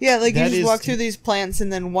 Yeah, like you That just is- walk through these plants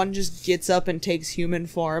and then one just gets up and takes human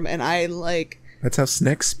form, and I like That's how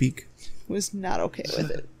snakes speak. was not okay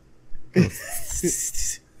with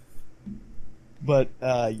it. But,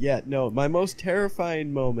 yeah, no, my most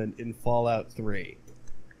terrifying moment in Fallout 3.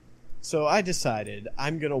 So I decided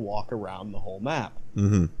I'm gonna walk around the whole map,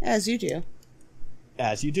 Mm-hmm. As you do.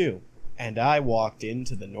 as you do. And I walked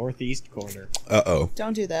into the northeast corner. Uh-oh.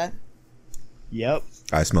 Don't do that. Yep.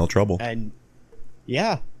 I smell trouble. And,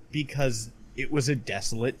 yeah, because it was a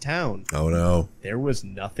desolate town. Oh no. There was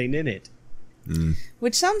nothing in it.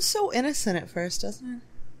 Which sounds so innocent at first, doesn't it?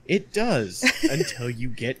 It does, until you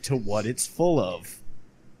get to what it's full of.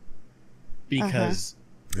 Because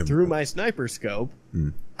through my sniper scope,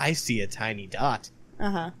 I see a tiny dot.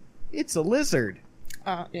 Uh-huh. It's a lizard.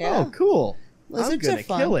 Yeah. Oh, cool. Lizards I'm are gonna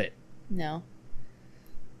fun. kill it. No.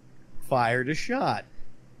 fired a shot.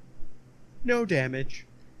 No damage.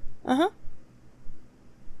 Uh-huh.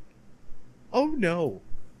 Oh no.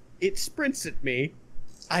 It sprints at me.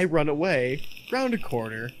 I run away, round a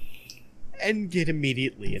corner, and get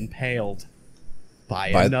immediately impaled by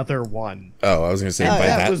another one. Oh, I was gonna say by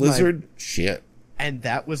that lizard. Shit. And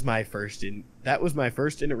that was my first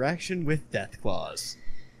interaction with Deathclaws.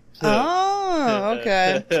 Oh,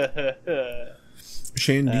 okay.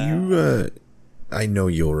 Shane, do you? I know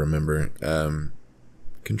you'll remember.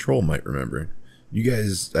 Control might remember. You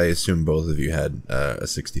guys, I assume both of you had a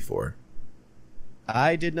 64.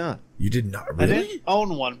 I did not. You did not, I really? didn't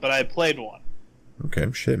own one, but I played one. Okay,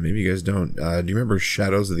 shit. Maybe you guys don't. Do you remember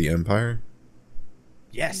Shadows of the Empire?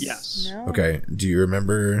 Yes. Yes. No. Okay. Do you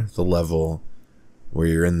remember the level where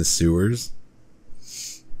you're in the sewers?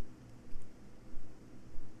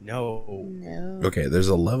 No. No. Okay, there's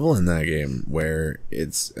a level in that game where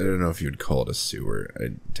it's, I don't know if you'd call it a sewer.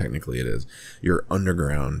 Technically it is. You're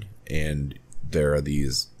underground and there are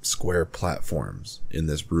these square platforms in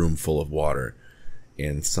this room full of water.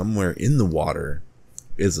 And somewhere in the water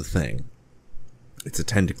is a thing. It's a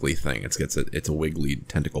tentacly thing. It's a wiggly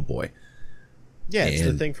tentacle boy. Yeah, it's the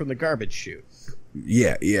And- thing from the garbage chute.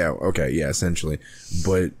 Yeah, okay, yeah, essentially.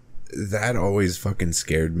 But that always fucking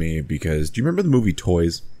scared me because, do you remember the movie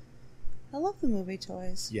Toys? I love the movie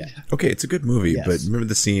Toys. Yeah. Okay, it's a good movie, Yes. but remember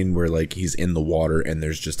the scene where, like, he's in the water and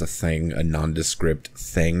there's just a thing, a nondescript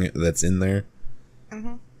thing that's in there?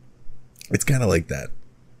 Mm-hmm. It's kind of like that.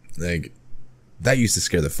 Like, that used to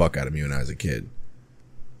scare the fuck out of me when I was a kid.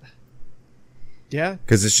 Yeah.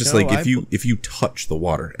 Because it's just No, like, if you touch the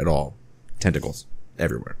water at all, tentacles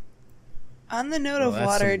everywhere. On the note Well, of that's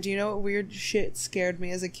water, some- do you know what weird shit scared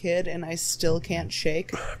me as a kid and I still can't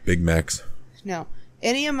shake? Big Macs. No.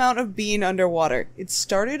 Any amount of being underwater. It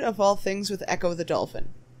started, of all things, with Echo the Dolphin.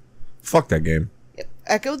 Fuck that game. Yep.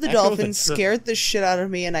 Echo the Echo Dolphin the- scared the shit out of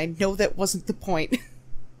me, and I know that wasn't the point.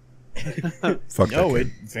 Fuck No, that it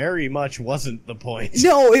game. very much wasn't the point.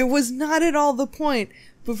 No, it was not at all the point.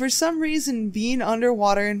 But for some reason, being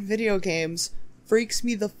underwater in video games freaks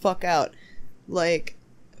me the fuck out. Like,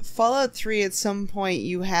 Fallout 3, at some point,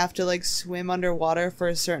 you have to, like, swim underwater for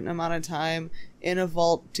a certain amount of time in a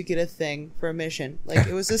vault to get a thing for a mission. Like,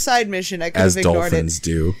 it was a side mission. I could As have ignored dolphins it.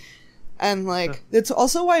 do. And, like, that's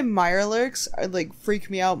also why Mirelurks are, like, freak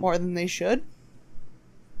me out more than they should.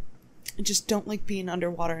 I just don't like being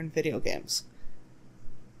underwater in video games.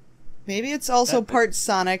 Maybe it's also part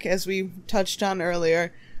Sonic, as we touched on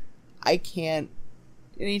earlier. I can't.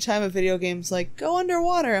 Anytime a video game's like, go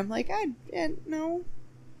underwater, I'm like, no,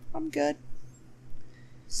 I'm good.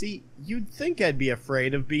 See, you'd think I'd be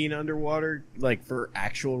afraid of being underwater, like, for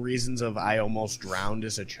actual reasons of I almost drowned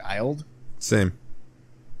as a child. Same.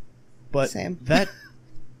 But Same. that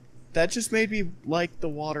just made me like the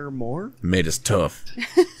water more. Made us tough.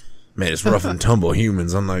 Made us rough and tumble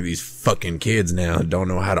humans, unlike these fucking kids now that don't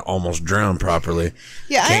know how to almost drown properly.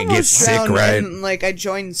 Yeah, Can't I get almost sick, drowned right? and, like, I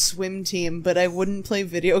joined swim team, but I wouldn't play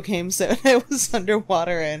video games that I was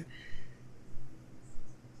underwater in.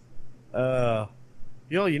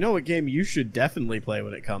 You know what game you should definitely play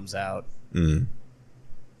when it comes out?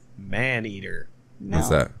 Maneater. No. What's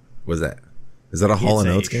that? What's that? Is that a Hall & It's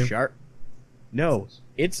a Oates game? shark. No,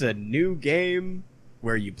 it's a new game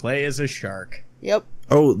where you play as a shark. Yep.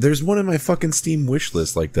 Oh, there's one in my fucking Steam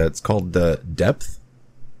wishlist like that. It's called Depth.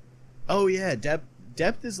 Oh yeah,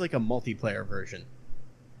 Depth is like a multiplayer version.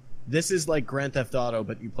 This is like Grand Theft Auto,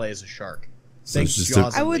 but you play as a shark. So Think it's just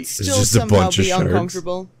Jaws I would Elite. still just a somehow bunch of be sharks.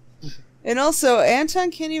 uncomfortable. And also,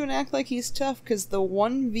 Anton can't even act like he's tough, because the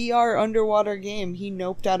one VR underwater game he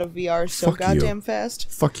noped out of VR so Fuck you. goddamn fast.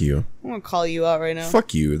 Fuck you. I'm gonna call you out right now.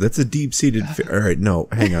 Fuck you. That's a deep-seated Alright, no,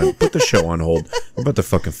 hang on. Put the show on hold. We're about to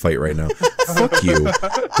fucking fight right now. Fuck you.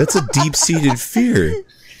 That's a deep-seated fear.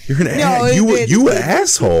 You're an No, you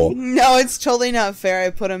asshole. No, it's totally not fair. I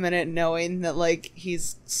put him in it knowing that, like,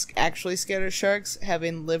 he's actually scared of sharks,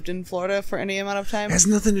 having lived in Florida for any amount of time. Has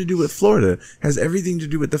nothing to do with Florida. Has everything to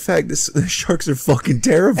do with the fact the sharks are fucking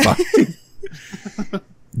terrifying.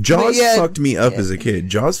 Jaws yeah, fucked me up as a kid.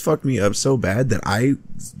 Jaws fucked me up so bad that I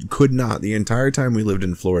could not, the entire time we lived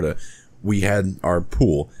in Florida, we had our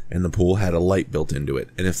pool, and the pool had a light built into it.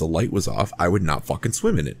 And if the light was off, I would not fucking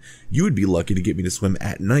swim in it. You would be lucky to get me to swim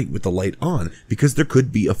at night with the light on, because there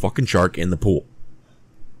could be a fucking shark in the pool.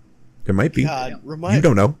 There might be. God, You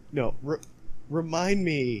don't know. No, remind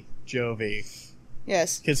me, Jovi,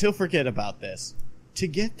 Yes. because he'll forget about this. To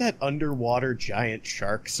get that underwater giant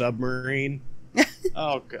shark submarine,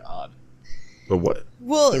 Oh god. But what?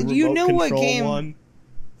 Well, the you remote know what control game? one,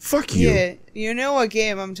 Fuck you. Yeah, you know what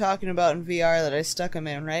game I'm talking about in VR that I stuck him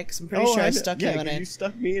in, right? Because I'm pretty sure I stuck him in it. You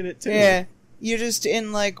stuck me in it too. Yeah, you're just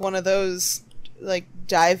in like one of those like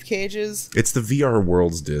dive cages. It's the VR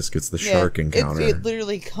Worlds disc. It's the shark encounter. It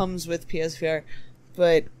literally comes with PSVR.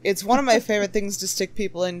 But it's one of my favorite things to stick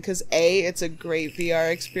people in because A, it's a great VR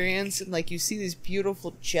experience, and like you see these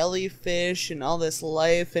beautiful jellyfish and all this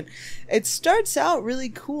life, and it starts out really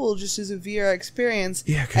cool just as a VR experience.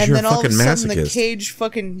 Yeah, because you're a fucking masochist. And then all of a sudden the cage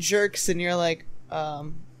fucking jerks, and you're like,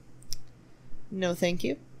 no, thank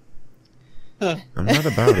you. I'm not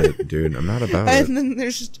about it, dude. I'm not about it. And then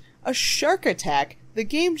there's just a shark attack. The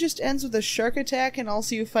game just ends with a shark attack, and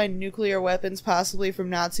also you find nuclear weapons, possibly from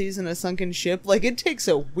Nazis, in a sunken ship. Like, it takes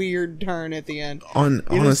a weird turn at the end. On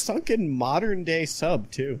a sunken modern day sub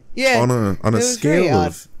too. Yeah, on a scale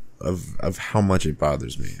of how much it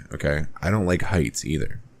bothers me. Okay, I don't like heights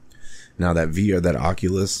either. Now that VR, that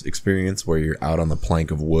Oculus experience where you're out on the plank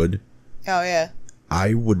of wood. Oh yeah.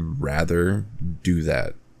 I would rather do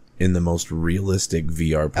that in the most realistic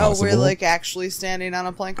VR possible. Oh, we're like actually standing on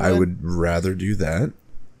a plank of wood? I would rather do that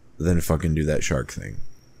than fucking do that shark thing.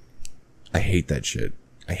 I hate that shit.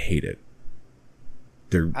 I hate it.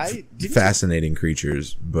 They're fascinating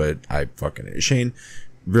creatures, but I fucking... Shane,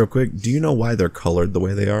 real quick, do you know why they're colored the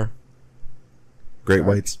way they are? Great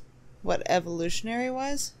whites? What,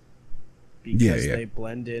 evolutionary-wise? Because they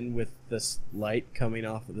blend in with this light coming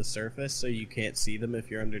off of the surface, so you can't see them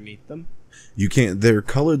if you're underneath them? You can't. They're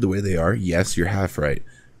colored the way they are. Yes, you're half right,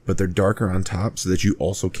 but they're darker on top so that you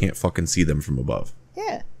also can't fucking see them from above.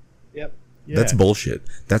 Yeah. Yep. Yeah. That's bullshit.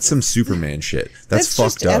 That's some Superman shit. That's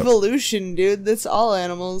fucked just up. Evolution, dude. That's all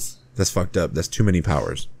animals. That's fucked up. That's too many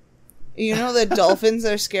powers. You know that dolphins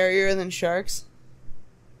are scarier than sharks?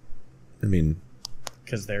 I mean,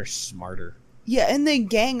 because they're smarter. Yeah, and they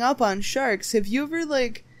gang up on sharks. Have you ever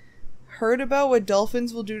like heard about what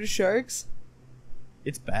dolphins will do to sharks?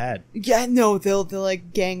 It's bad. Yeah, no, they'll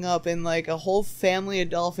like gang up, and like a whole family of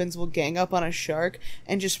dolphins will gang up on a shark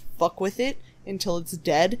and just fuck with it until it's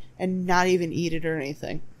dead and not even eat it or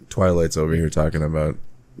anything. Twilight's over here talking about,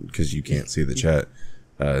 because you can't see the chat,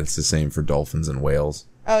 it's the same for dolphins and whales.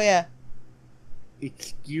 Oh yeah.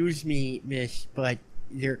 Excuse me, miss, but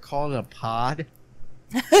they're called a pod?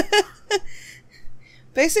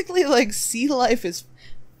 Basically, like, sea life is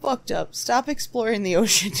fucked up. Stop exploring the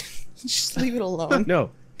ocean. Just leave it alone. No,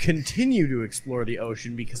 continue to explore the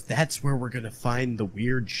ocean because that's where we're gonna find the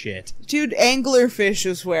weird shit. Dude, anglerfish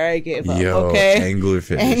is where I gave up, Yo, okay?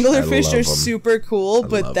 Anglerfish. Anglerfish are super cool,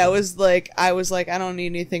 but that was like, I was like, I don't need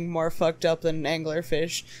anything more fucked up than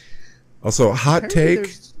anglerfish. Also, hot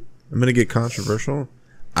take. I'm gonna get controversial.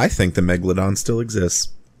 I think the Megalodon still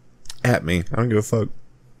exists. At me. I don't give a fuck.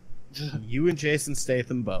 You and Jason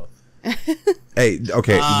Statham both. Hey,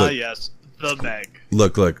 okay. Look. Yes. The Meg.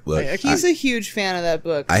 Look. He's a huge fan of that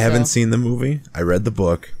book. I haven't seen the movie. I read the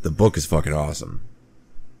book. The book is fucking awesome.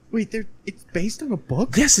 Wait, it's based on a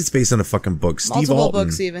book? Yes, it's based on a fucking book. Multiple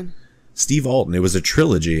books, even. Steve Alton. It was a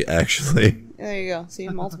trilogy, actually. There you go. See,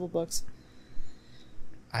 multiple books.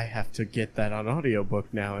 I have to get that on audiobook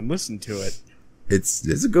now and listen to it. It's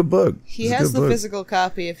a good book. He has the physical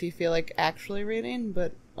copy if you feel like actually reading,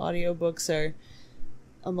 but audiobooks are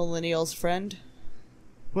a millennial's friend.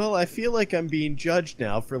 Well, I feel like I'm being judged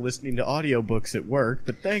now for listening to audiobooks at work,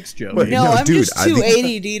 but thanks, Joe. I'm just too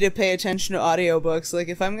ADD to pay attention to audiobooks. Like,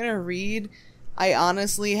 if I'm gonna read, I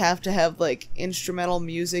honestly have to have, like, instrumental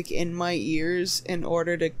music in my ears in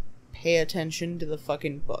order to pay attention to the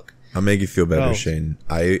fucking book. I'll make you feel better, Shane.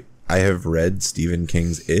 I have read Stephen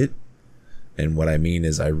King's It, and what I mean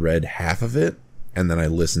is I read half of it, and then I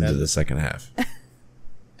listened to the second half.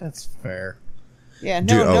 That's fair. Yeah,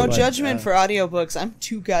 no judgment for audiobooks. I'm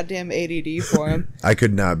too goddamn ADD for them. I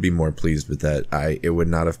could not be more pleased with that. It would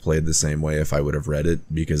not have played the same way if I would have read it,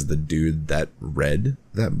 because the dude that read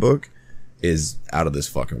that book is out of this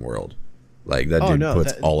fucking world. Like, that dude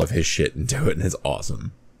puts all of his shit into it, and it's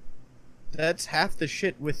awesome. That's half the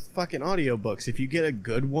shit with fucking audiobooks. If you get a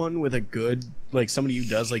good one with a good, like, somebody who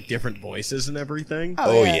does, like, different voices and everything.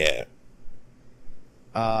 Oh yeah.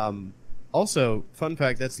 Also, fun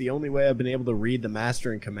fact, that's the only way I've been able to read the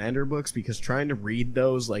Master and Commander books, because trying to read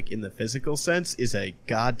those, like, in the physical sense is a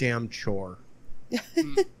goddamn chore.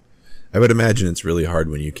 I would imagine it's really hard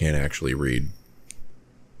when you can't actually read.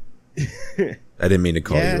 I didn't mean to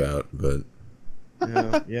call you out, but...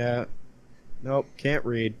 Yeah. Nope, can't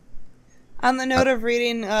read. On the note of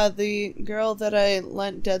reading, the girl that I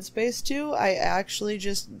lent Dead Space to, I actually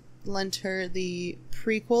just lent her the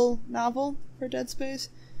prequel novel for Dead Space.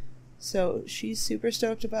 So she's super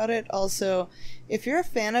stoked about it. Also, if you're a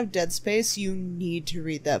fan of Dead Space, you need to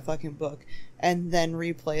read that fucking book. and then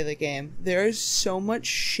replay the game. There is so much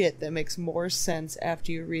shit that makes more sense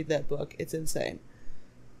after you read that book. It's insane.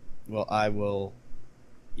 Well, I will...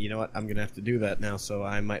 You know what? I'm going to have to do that now, so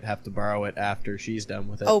I might have to borrow it after she's done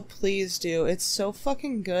with it. Oh, please do. It's so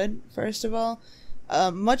fucking good, first of all.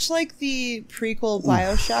 Much like the prequel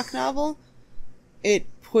BioShock novel, it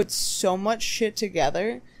puts so much shit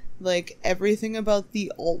together. Like, everything about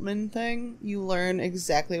the Altman thing, you learn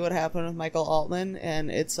exactly what happened with Michael Altman, and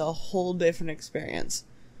it's a whole different experience.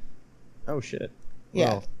 Oh, shit. Yeah.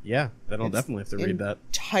 Well, yeah, then I'll It's definitely have to read that.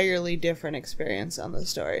 Entirely different experience on the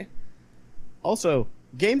story. Also,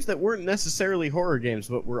 games that weren't necessarily horror games,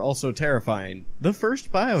 but were also terrifying. The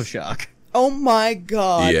first BioShock. Oh my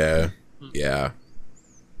god. Yeah.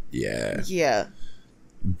 Yeah.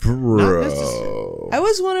 Bro. I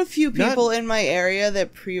was one of few people in my area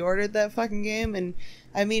that pre-ordered that fucking game, and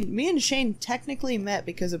I mean, me and Shane technically met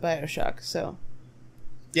because of BioShock, so.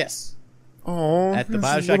 Yes. Oh, At the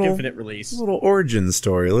BioShock Infinite release. Little origin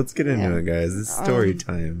story. Let's get into Yeah. it, guys. It's story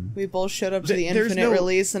time. We both showed up to the There's Infinite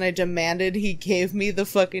release, and I demanded he gave me the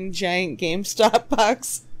fucking giant GameStop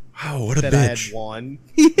box. Wow, what a That I had bitch. one.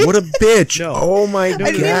 What a bitch. No. Oh my god. I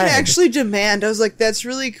didn't even actually demand. I was like, that's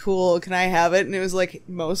really cool. Can I have it? And it was like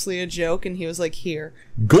mostly a joke, and he was like, here.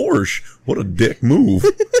 Gorsh. What a dick move.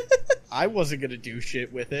 I wasn't going to do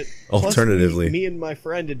shit with it. Alternatively. Plus, me and my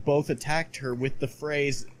friend had both attacked her with the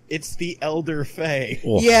phrase, "It's the Elder Fae."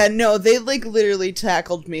 Oh, Yeah, no, they like literally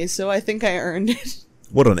tackled me, so I think I earned it.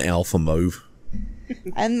 what an alpha move.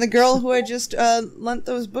 And the girl who I just lent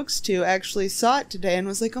those books to actually saw it today and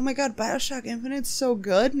was like, "Oh my god, BioShock Infinite's so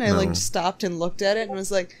good!" And I like stopped and looked at it and was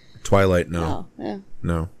like, Twilight, no. "Oh, yeah."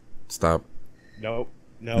 No. Stop. Nope.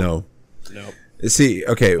 No. Nope. See,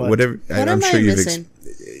 okay, But- whatever. What I'm am sure I you've missing?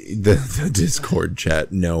 the Discord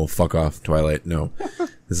chat. No, fuck off, Twilight. No,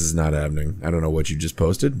 this is not happening. I don't know what you just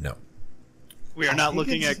posted. No, We are I not think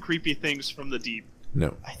looking it's- at creepy things from the deep.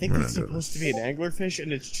 no. I think we're it's not doing supposed to be an anglerfish,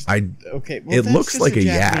 and it's just... I- Okay, well, it that's looks just like a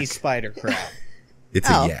yak. Japanese spider crab. It's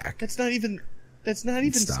Oh. a yak. That's not even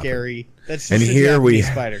Stop scary. That's just And a here Japanese we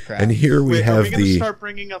spider crab. and here we Wait, are have we going to the start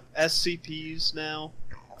bringing up SCPs now?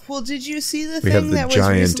 Well, did you see the We have thing the that was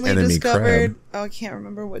giant recently enemy discovered? crab. Oh, I can't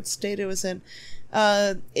remember what state it was in.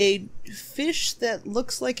 A fish that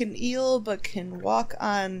looks like an eel but can walk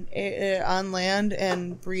on land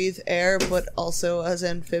and breathe air, but also is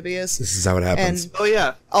amphibious. This is how it happens. And Oh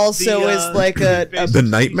yeah. also is like a The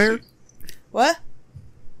nightmare? what?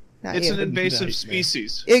 Not It's you. an invasive Nightmare.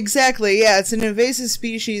 species. Exactly, yeah, it's an invasive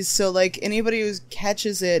species, so, like, anybody who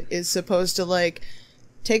catches it is supposed to, like,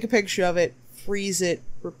 take a picture of it, freeze it,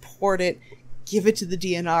 report it, give it to the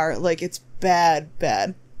DNR. Like, it's bad.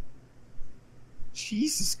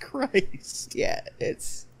 Jesus Christ. Yeah,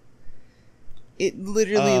 it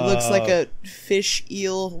literally looks like a fish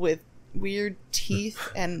eel with weird teeth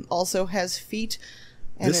and also has feet.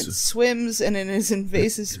 And This- it swims and it is an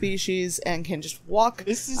invasive species and can just walk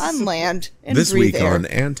This is on some- land and This breathe week air. on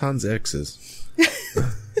Anton's exes.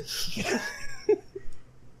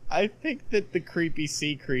 I think that the creepy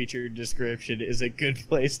sea creature description is a good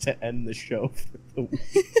place to end the show for the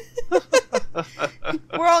week.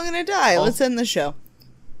 We're all gonna die. Let's end the show.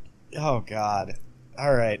 Oh God.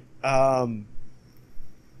 Alright.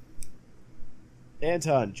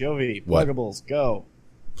 Anton, Jovi, What? pluggables, go.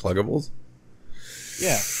 Pluggables?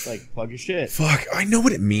 Yeah, like plug your shit. Fuck, I know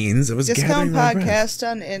what it means. I was Discount gathering my breath.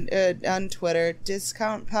 Podcast on Twitter.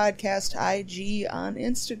 Discount Podcast IG on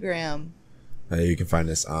Instagram. You can find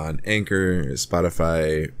us on Anchor,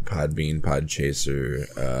 Spotify, Podbean, Podchaser,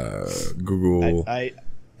 Google, I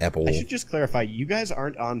Apple. should just clarify, you guys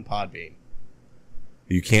aren't on Podbean.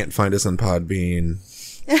 You can't find us on Podbean,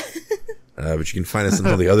 but you can find us on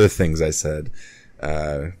all the other things I said.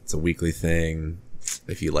 It's a weekly thing.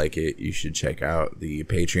 If you like it, you should check out the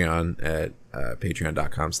Patreon at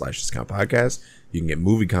patreon.com/discount podcast. You can get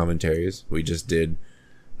movie commentaries. We just did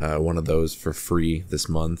one of those for free this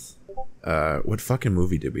month. What fucking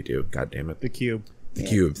movie did we do? God damn it. The Cube. The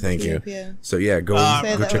Cube, thank Cube, you. yeah. So yeah, go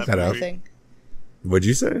Say go check was that my out. thing. What'd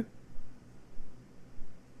you say?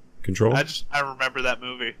 Control? I remember that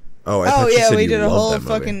movie. Oh, I Oh thought you yeah, said we you did a loved whole that movie.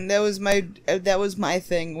 fucking. That was my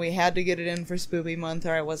thing. We had to get it in for Spoopy Month,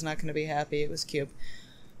 or I was not going to be happy. It was Cube.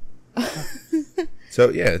 So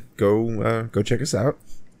yeah, go check us out.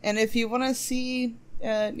 And if you want to see,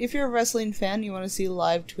 if you're a wrestling fan, you want to see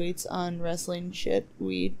live tweets on wrestling shit.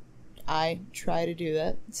 I try to do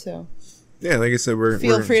that. So Yeah, like I said, we're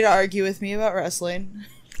feel free to argue with me about wrestling.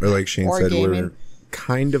 or like Shane or said, we're gaming.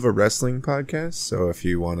 kind of a wrestling podcast. So if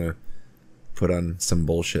you want to put on some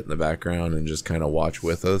bullshit in the background and just kind of watch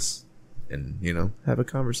with us, and have a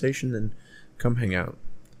conversation, then come hang out.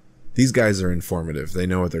 These guys are informative. They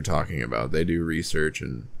know what they're talking about. They do research,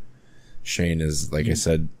 and Shane is, like I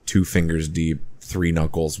said, 2 fingers deep, 3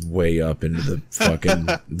 knuckles way up into the fucking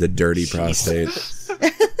the dirty prostate,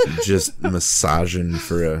 just massaging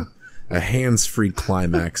for a hands-free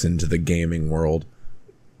climax into the gaming world.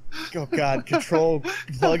 Oh God, Control,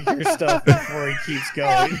 plug your stuff before he keeps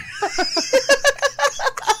going.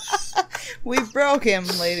 We broke him,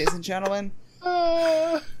 ladies and gentlemen.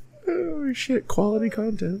 Oh shit! Quality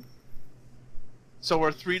content. So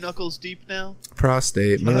we're 3 knuckles deep now?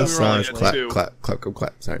 Prostate, we were massage, only clap, at 2. clap, go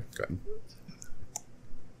clap. Sorry, go ahead.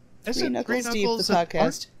 Three Knuckles Deep, the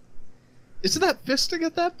podcast. Isn't that fisting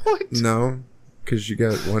at that point? No, because you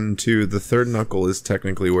got 1, 2. The third knuckle is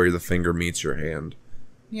technically where the finger meets your hand.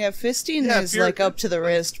 Yeah, fisting is like up to the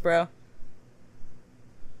wrist, bro.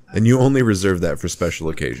 And you only reserve that for special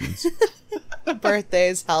occasions.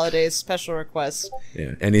 Birthdays, holidays, special requests.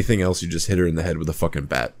 Yeah. Anything else, you just hit her in the head with a fucking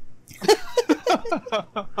bat.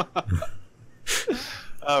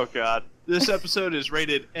 Oh god. This episode is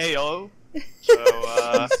rated AO. So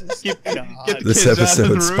get the This kids out of the episode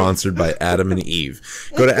room. sponsored by Adam and Eve.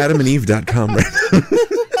 Go to adamandeve.com right now.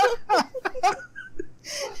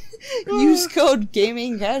 Use code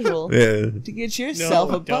Gaming Casual Yeah. to get yourself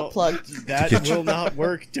a butt don't. plug. That will not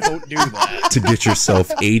work. Don't do that. To get yourself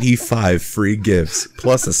 85 free gifts,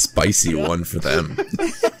 plus a spicy one for them.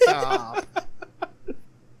 Stop.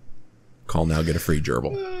 Call now, get a free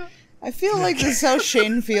gerbil. I feel like this is how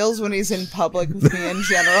Shane feels when he's in public with me in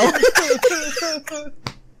general.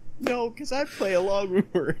 No, because I play along when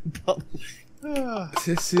we're in public.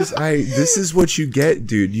 This is what you get,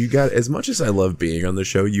 dude. You got, as much as I love being on the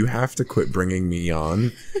show, you have to quit bringing me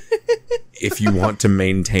on if you want to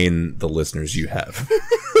maintain the listeners you have.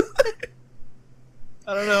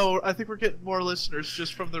 I don't know. I think we're getting more listeners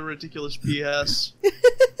just from the ridiculous BS.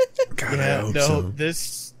 God, I hope so.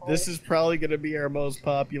 This is probably going to be our most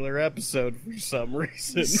popular episode for some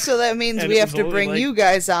reason. So that means And we it have was to only bring like- you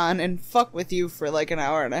guys on and fuck with you for like an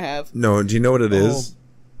hour and a half. No, do you know what it is?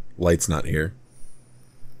 Light's not here.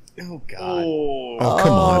 Oh God! Oh,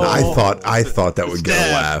 come on! I thought that would get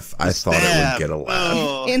a laugh. I thought it would get a laugh.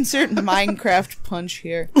 Oh. Insert Minecraft punch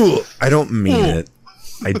here. I don't mean it.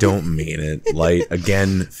 I don't mean it. Light,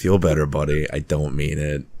 again, feel better, buddy. I don't mean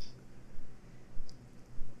it.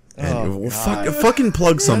 And fucking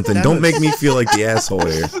plug something. Don't make me feel like the asshole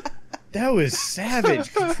here. That was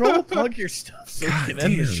savage. Control, plug your stuff so we can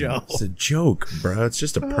end the show. It's a joke, bro. It's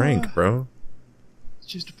just a prank, bro. It's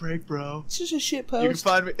just a break, bro. It's just a shit You can post.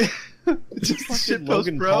 find me. It's just a Fucking shit post,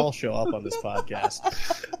 Logan bro. Paul show up on this podcast.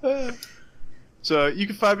 So you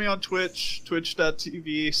can find me on Twitch,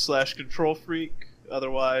 twitch.tv/controlfreak.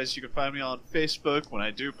 Otherwise, you can find me on Facebook when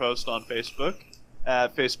I do post on Facebook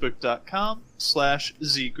at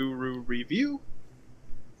facebook.com/zgurureview.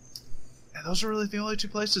 And those are really the only 2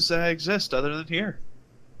 places that I exist other than here.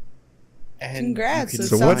 And Congrats. you It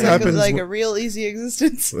can- So what sounds happens like wh- a real easy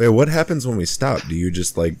existence. Wait, what happens when we stop? Do you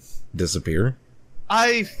just, like, disappear?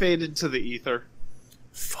 I fade into the ether.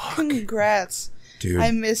 Fuck, Congrats. dude. I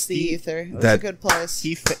miss the ether. It was that- a good place.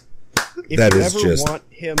 if That you is ever just- want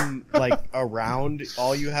him like around,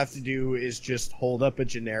 all you have to do is just hold up a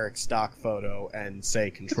generic stock photo and say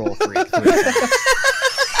 "Control Freak." 3 times.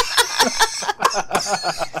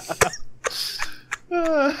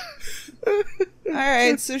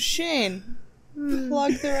 Alright, so Shane,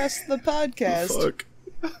 plug the rest of the podcast. Fuck.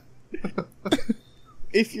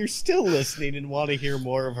 If you're still listening and want to hear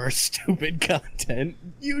more of our stupid content,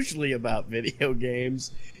 usually about video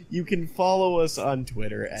games, you can follow us on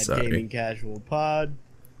Twitter at Sorry. Gaming Casual Pod.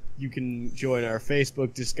 You can join our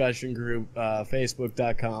Facebook discussion group,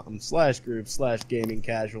 facebook.com/group/Gaming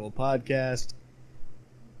Casual Podcast.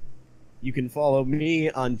 You can follow me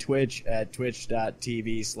on Twitch at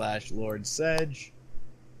twitch.tv/LordSedge.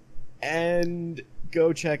 And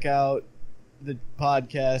go check out the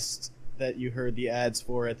podcast that you heard the ads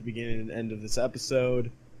for at the beginning and end of this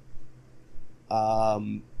episode.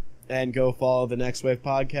 And go follow the Next Wave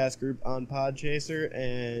podcast group on Podchaser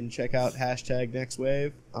and check out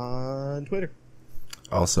 #NextWave on Twitter.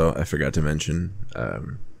 Also, I forgot to mention,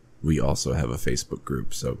 we also have a Facebook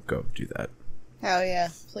group, so go do that. Hell yeah,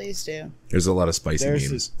 please do. There's a lot of spicy There's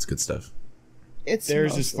memes. It's good stuff. It's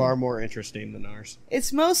Theirs is mostly- far more interesting than ours.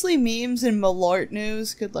 It's mostly memes and Malort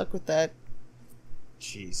news. Good luck with that.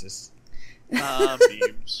 Jesus.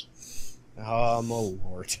 Memes. Oh, my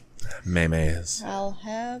lord. Memes. I'll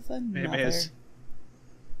have another. Memes.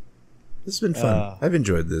 This has been fun. Uh, I've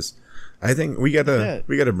enjoyed this. I think we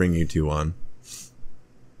gotta bring you 2 on.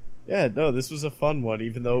 Yeah, no, this was a fun one,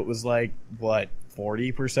 even though it was like, what,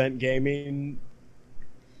 40% gaming?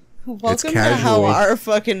 Welcome to how our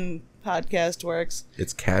fucking podcast works.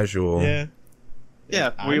 It's casual. Yeah.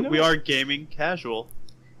 Yeah, we are gaming casual.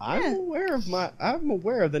 I'm aware of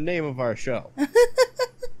the name of our show.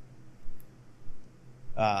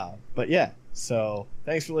 But yeah, so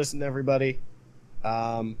thanks for listening, everybody.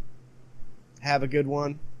 Have a good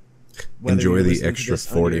one. Enjoy the extra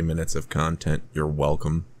 40 minutes of content. You're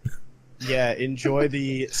welcome. Yeah, enjoy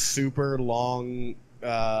the super long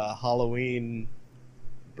Halloween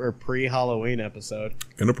or pre-Halloween episode.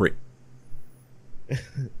 Gonna pre.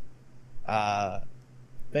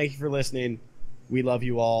 Thank you for listening. We love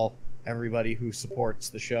you all, everybody who supports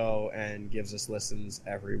the show and gives us listens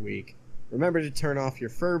every week. Remember to turn off your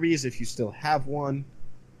Furbies if you still have one,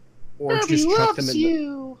 or Furby just chuck loves them in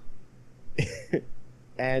you.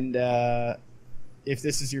 And if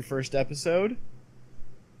this is your first episode,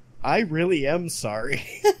 I really am sorry.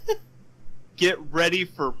 Get ready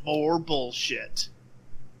for more bullshit.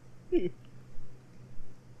 Good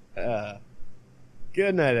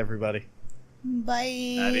night, everybody.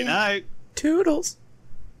 Bye. Nighty night. Toodles.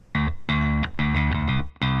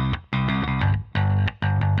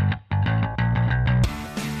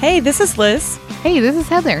 Hey, this is Liz, Hey, this is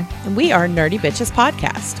Heather, and we are Nerdy Bitches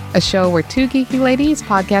Podcast. a show where two geeky ladies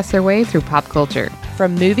podcast their way through pop culture.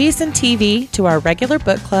 From movies and TV to our regular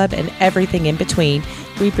book club and everything in between,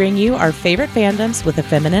 we bring you our favorite fandoms with a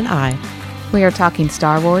feminine eye. We are talking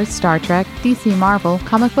Star Wars, Star Trek, DC, Marvel,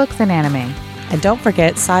 comic books, and anime. And don't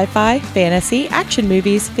forget sci-fi, fantasy, action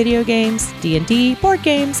movies, video games, D&D, board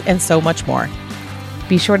games, and so much more.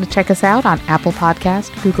 Be sure to check us out on Apple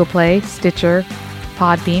Podcast, Google Play, Stitcher,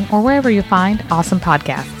 Podbean, or wherever you find awesome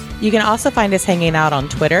podcasts. You can also find us hanging out on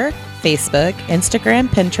Twitter, Facebook, Instagram,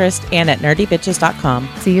 Pinterest, and at nerdybitches.com.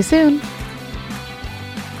 See you soon.